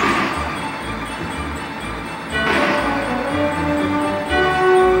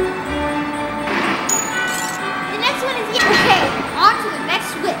 The next one is yellow. Okay, on to the next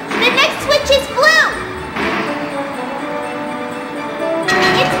switch. The next switch is blue.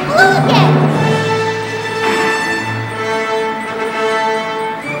 It's blue again.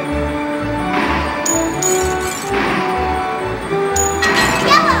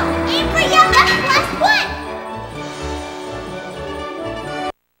 Yellow, aim for yellow. That's the last one.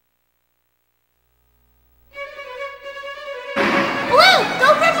 Blue, go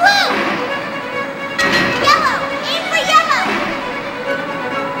for blue. Yellow, aim for yellow.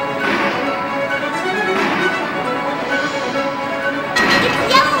 It's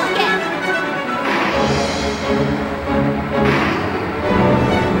yellow again.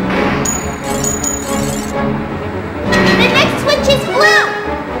 The next switch is blue.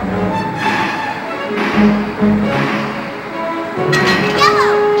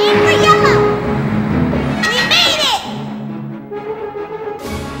 Yellow, aim for yellow. We made it.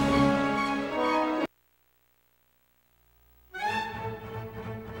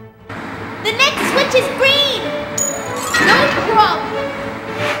 The next switch is green. No problem.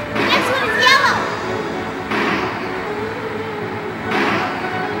 The next one is yellow.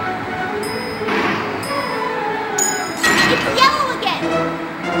 It's yellow again.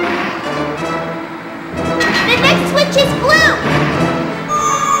 The next switch is blue.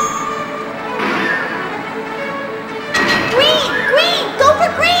 Green, green, go for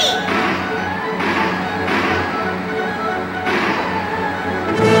green.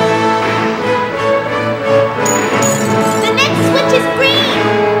 The next switch is green.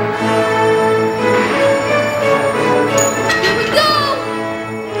 Here we go.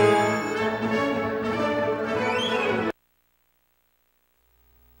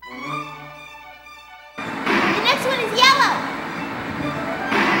 The next one is yellow.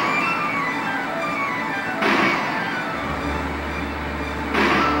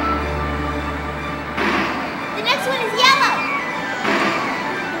 The next one is yellow.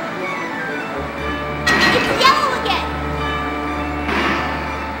 It's yellow again.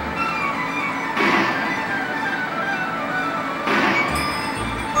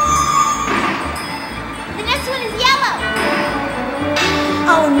 The next one is yellow.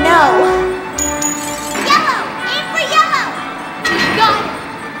 Oh no. Yellow! Aim for yellow! Got it.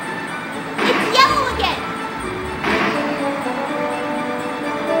 It's yellow again!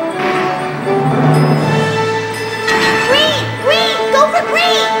 Green! Green! Go for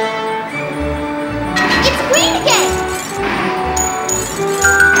green! It's green again!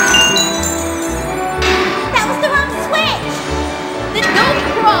 That was the wrong switch! No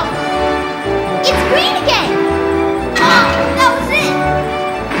problem. It's green again! Oh, that was it!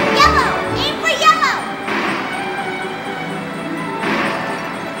 Yellow! Aim for yellow!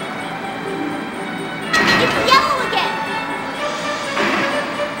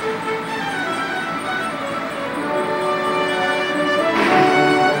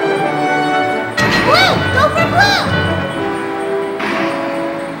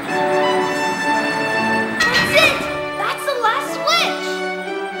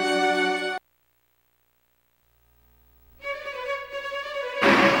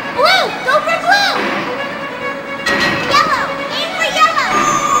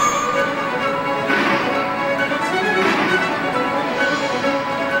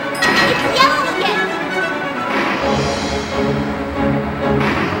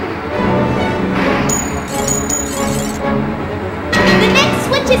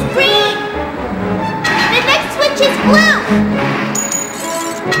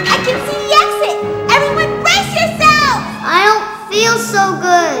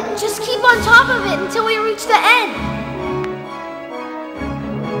 on top of it until we reach the end.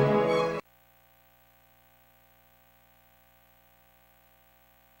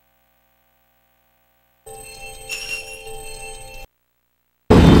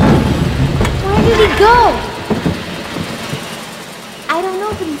 Where did he go? I don't know,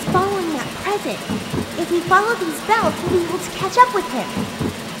 but he's following that present. If we follow these bells, we'll be able to catch up with him.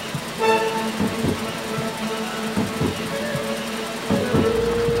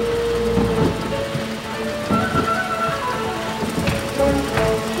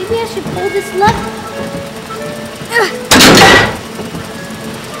 Maybe I should pull this lever.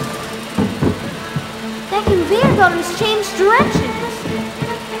 That conveyor belt has changed directions.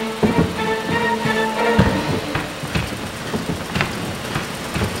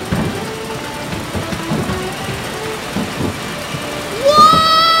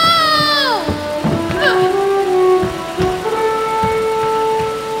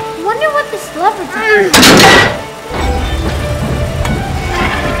 Wonder what this lever does.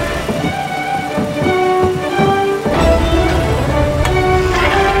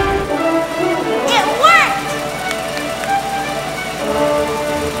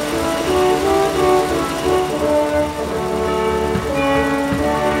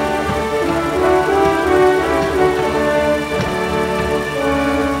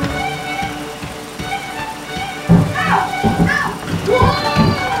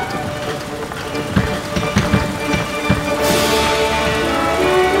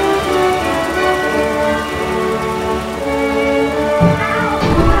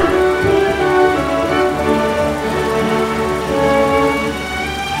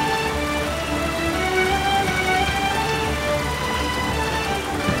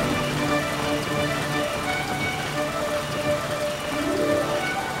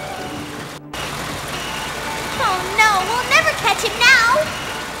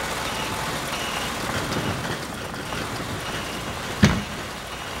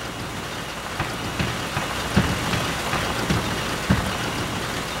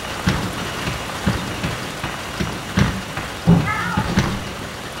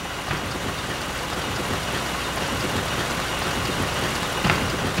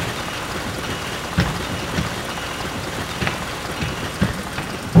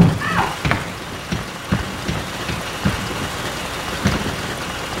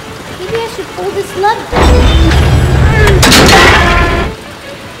 Pull this lever.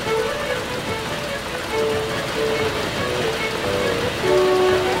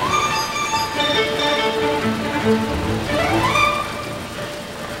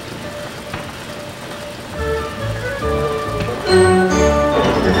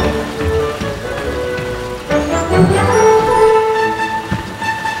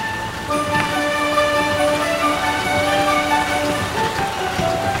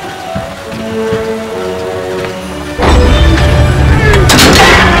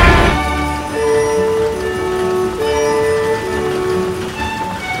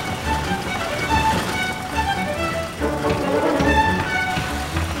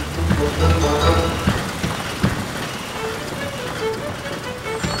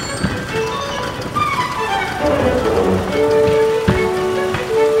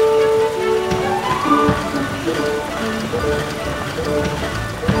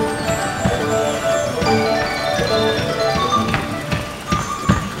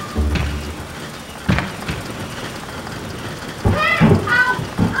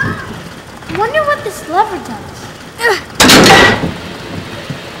 Wonder what this lever does.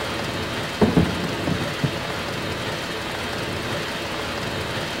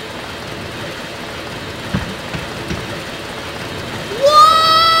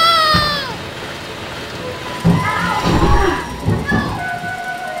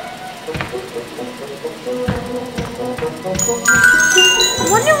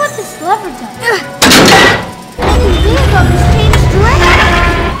 Wonder what this lever does. That conveyor belt has changed direction.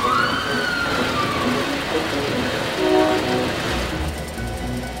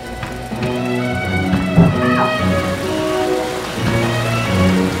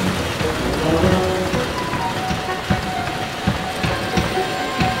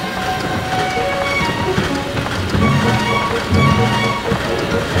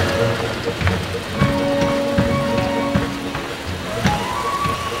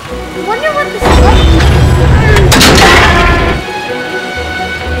 Wonder what this lever does.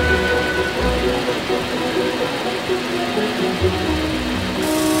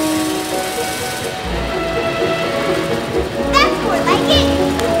 That's more like it.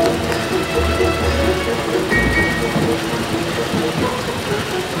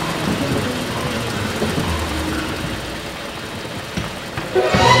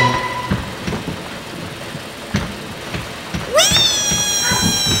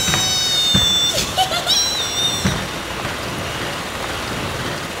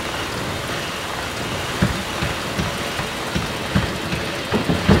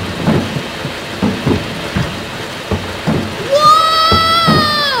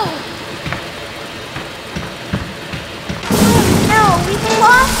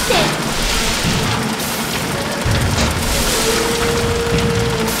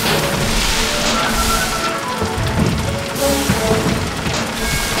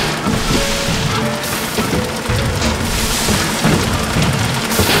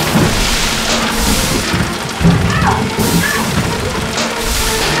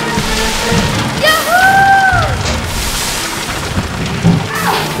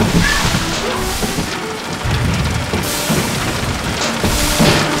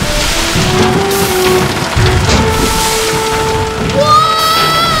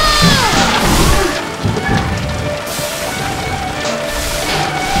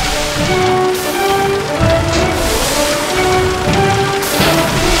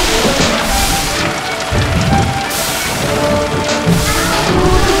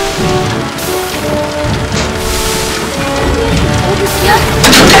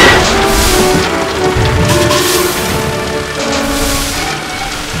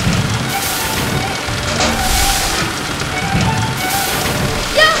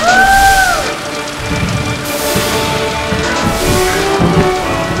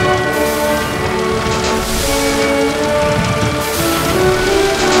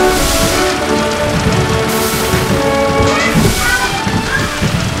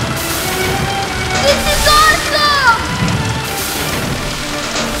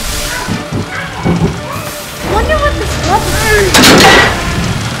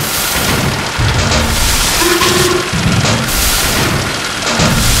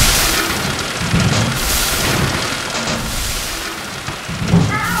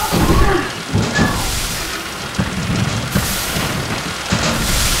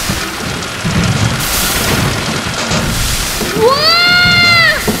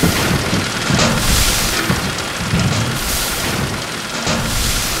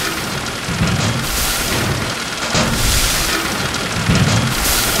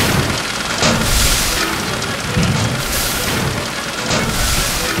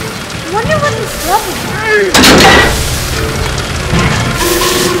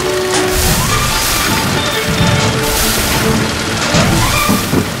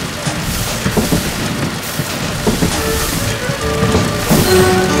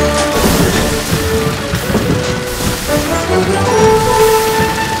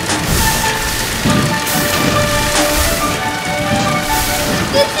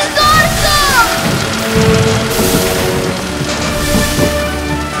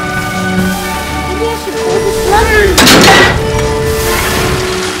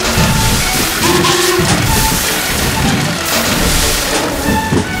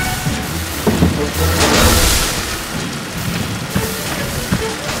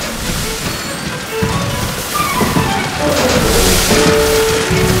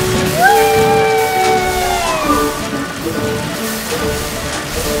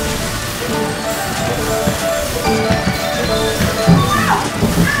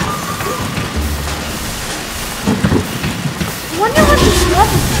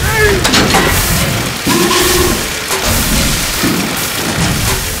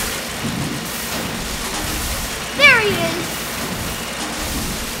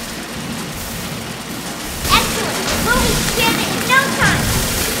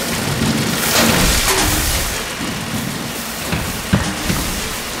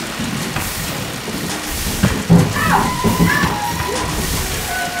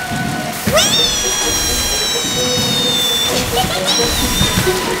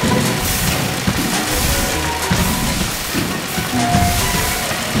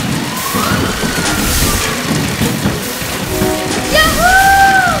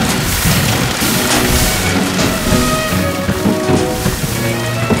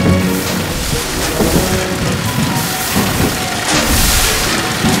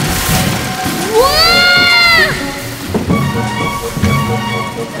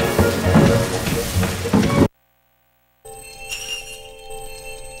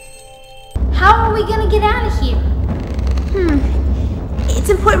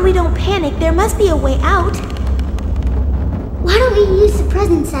 There must be a way out. Why don't we use the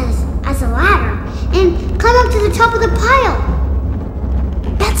presents as a ladder and climb up to the top of the pile?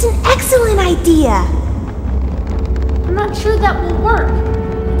 That's an excellent idea. I'm not sure that will work.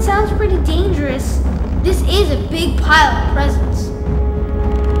 It sounds pretty dangerous. This is a big pile of presents.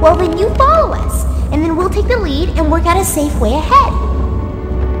 Well, then you follow us, and then we'll take the lead and work out a safe way ahead.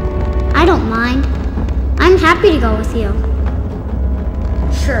 I don't mind. I'm happy to go with you.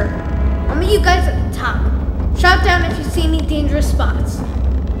 Sure. I'll meet you guys at the top. Shout down if you see any dangerous spots.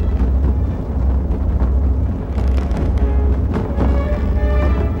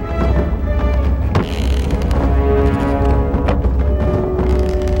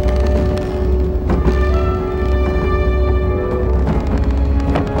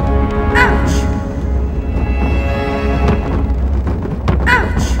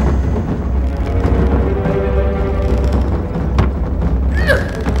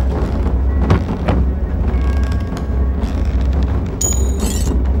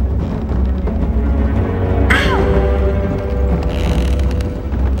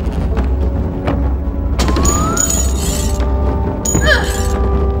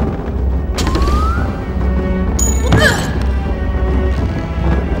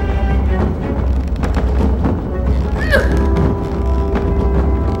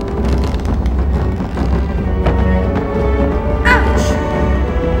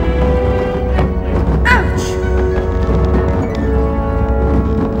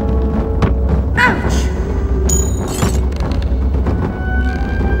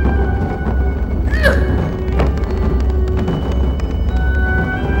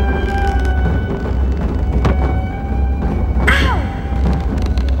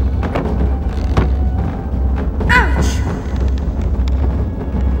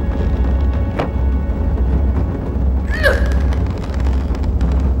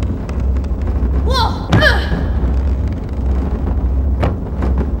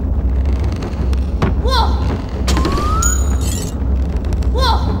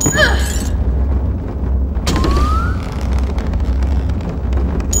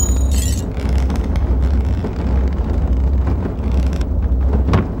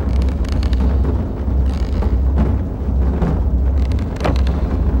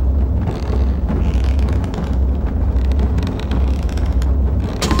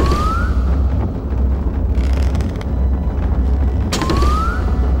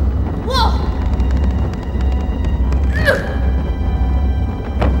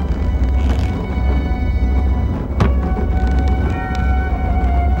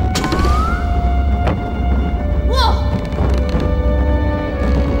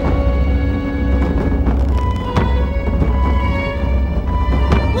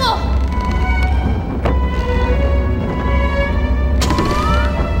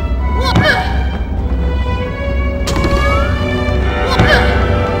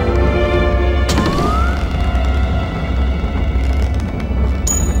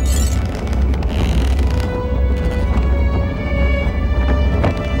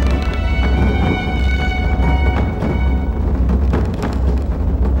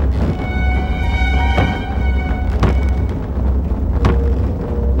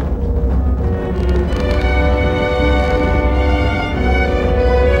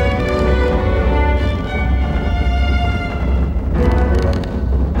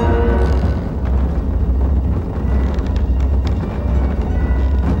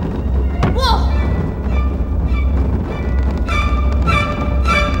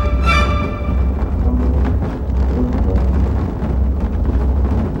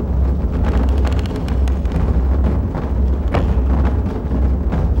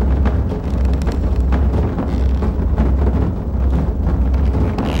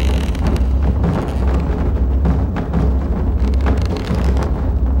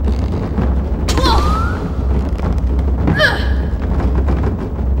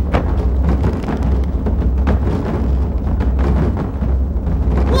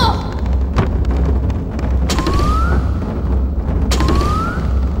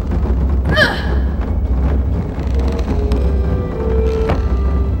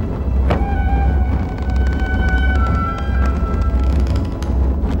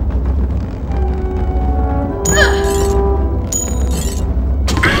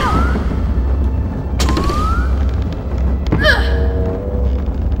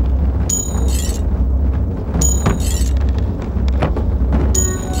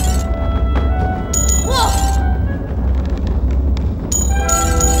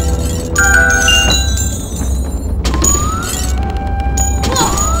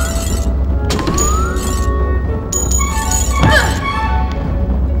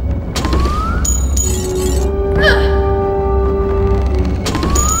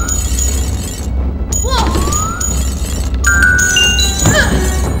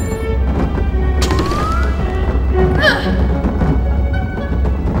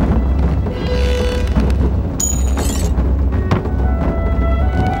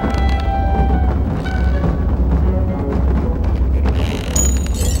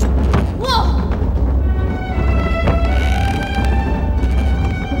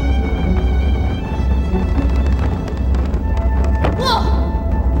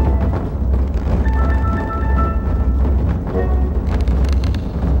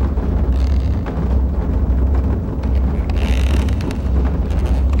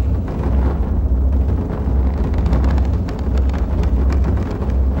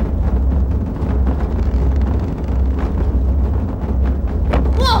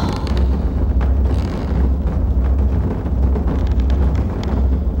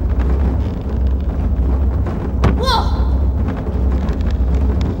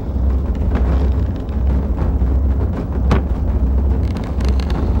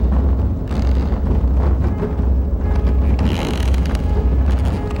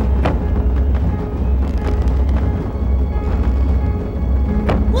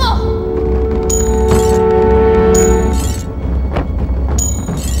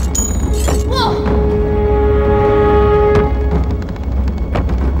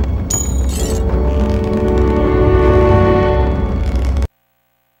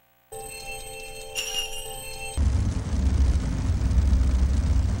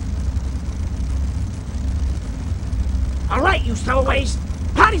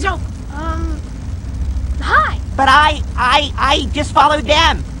 Party's over. Hi. But I just followed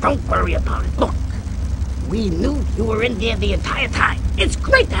them. Don't worry about it. Look, we knew you were in there the entire time. It's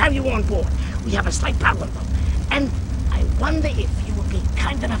great to have you on board. We have a slight problem, though. And I wonder if you would be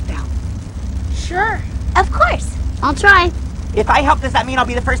kind enough to help. Sure. Of course. I'll try. If I help, does that mean I'll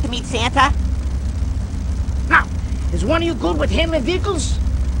be the first to meet Santa? Now, is one of you good with handling vehicles?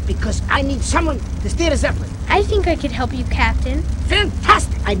 Because I need someone to steer the Zeppelin. I think I could help you, Captain.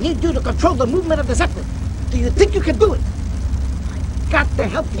 Fantastic! I need you to control the movement of the Zeppelin. Do you think you can do it? I've got to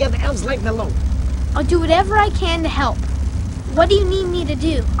help the other elves lighten the load. I'll do whatever I can to help. What do you need me to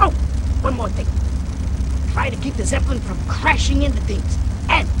do? Oh, one more thing. Try to keep the Zeppelin from crashing into things.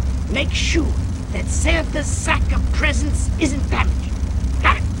 And make sure that Santa's sack of presents isn't damaged.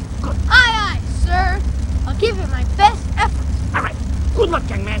 Got it? Good. Aye, aye, sir. I'll give it my best effort. All right. Good luck,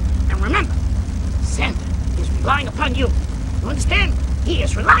 young man. And remember, Santa is relying upon you. You understand? He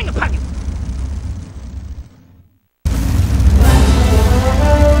is relying upon you.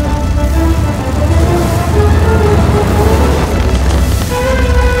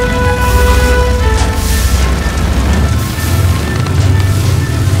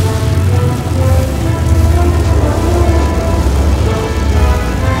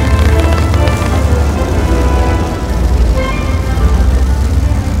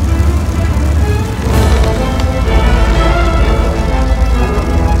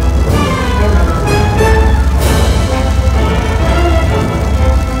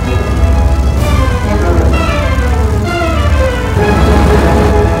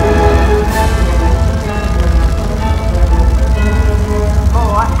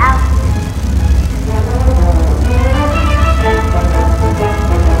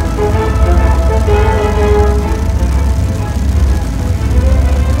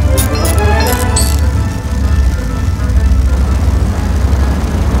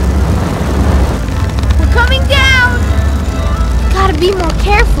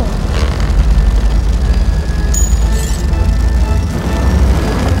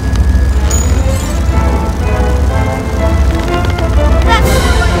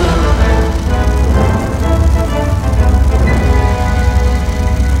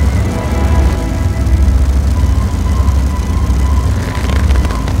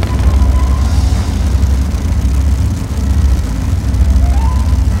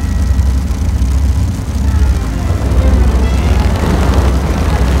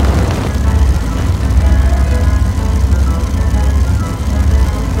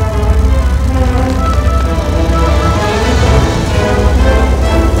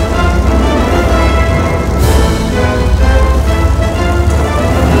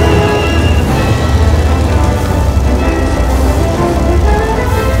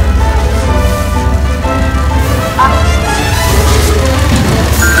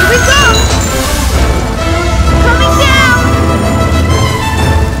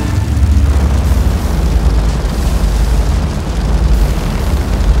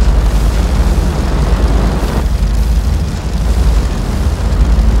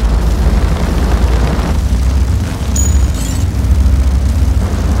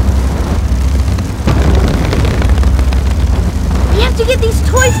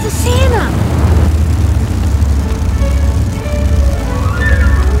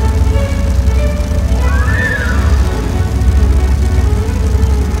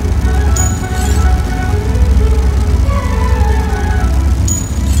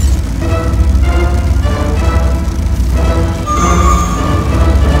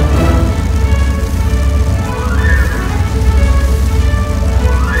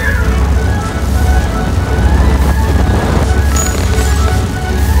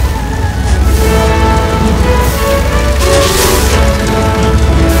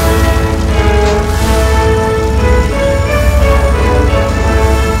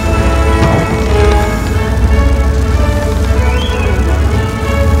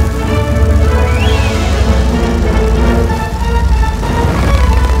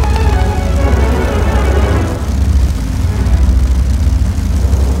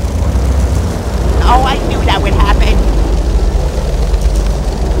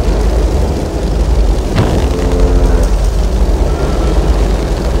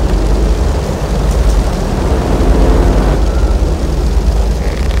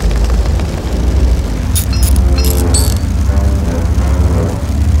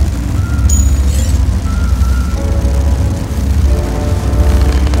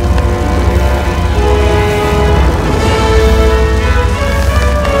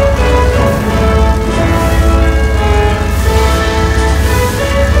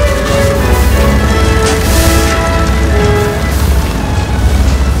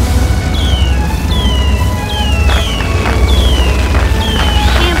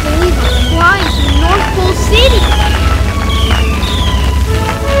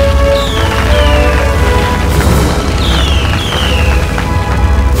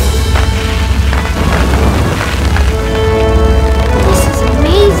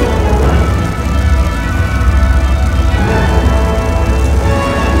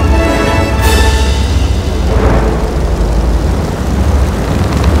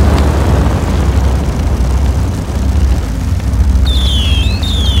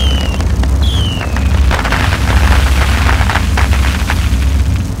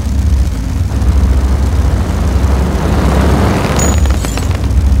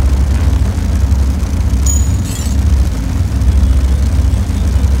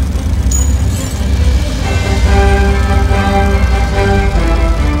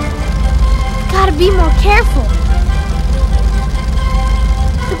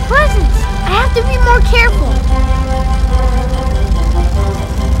 have to be more careful.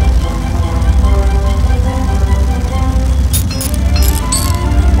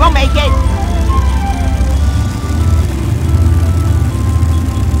 We'll make it.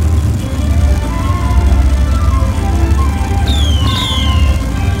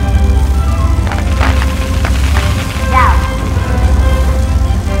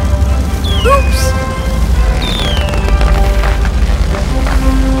 Oops!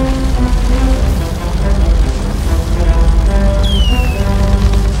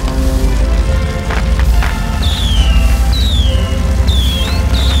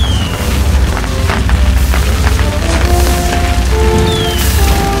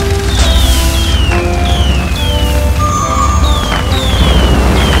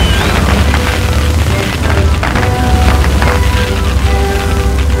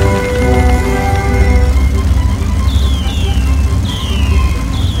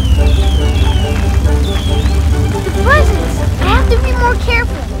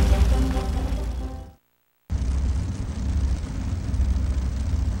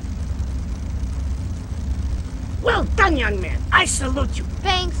 Well done, young man. I salute you.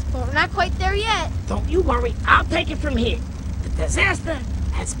 Thanks, but we're not quite there yet. Don't you worry. I'll take it from here. The disaster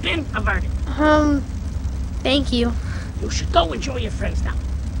has been averted. Thank you. You should go enjoy your friends now.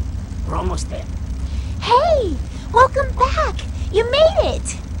 We're almost there. Hey, welcome back. You made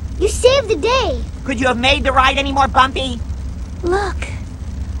it. You saved the day. Could you have made the ride any more bumpy? Look,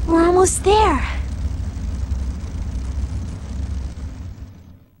 we're almost there.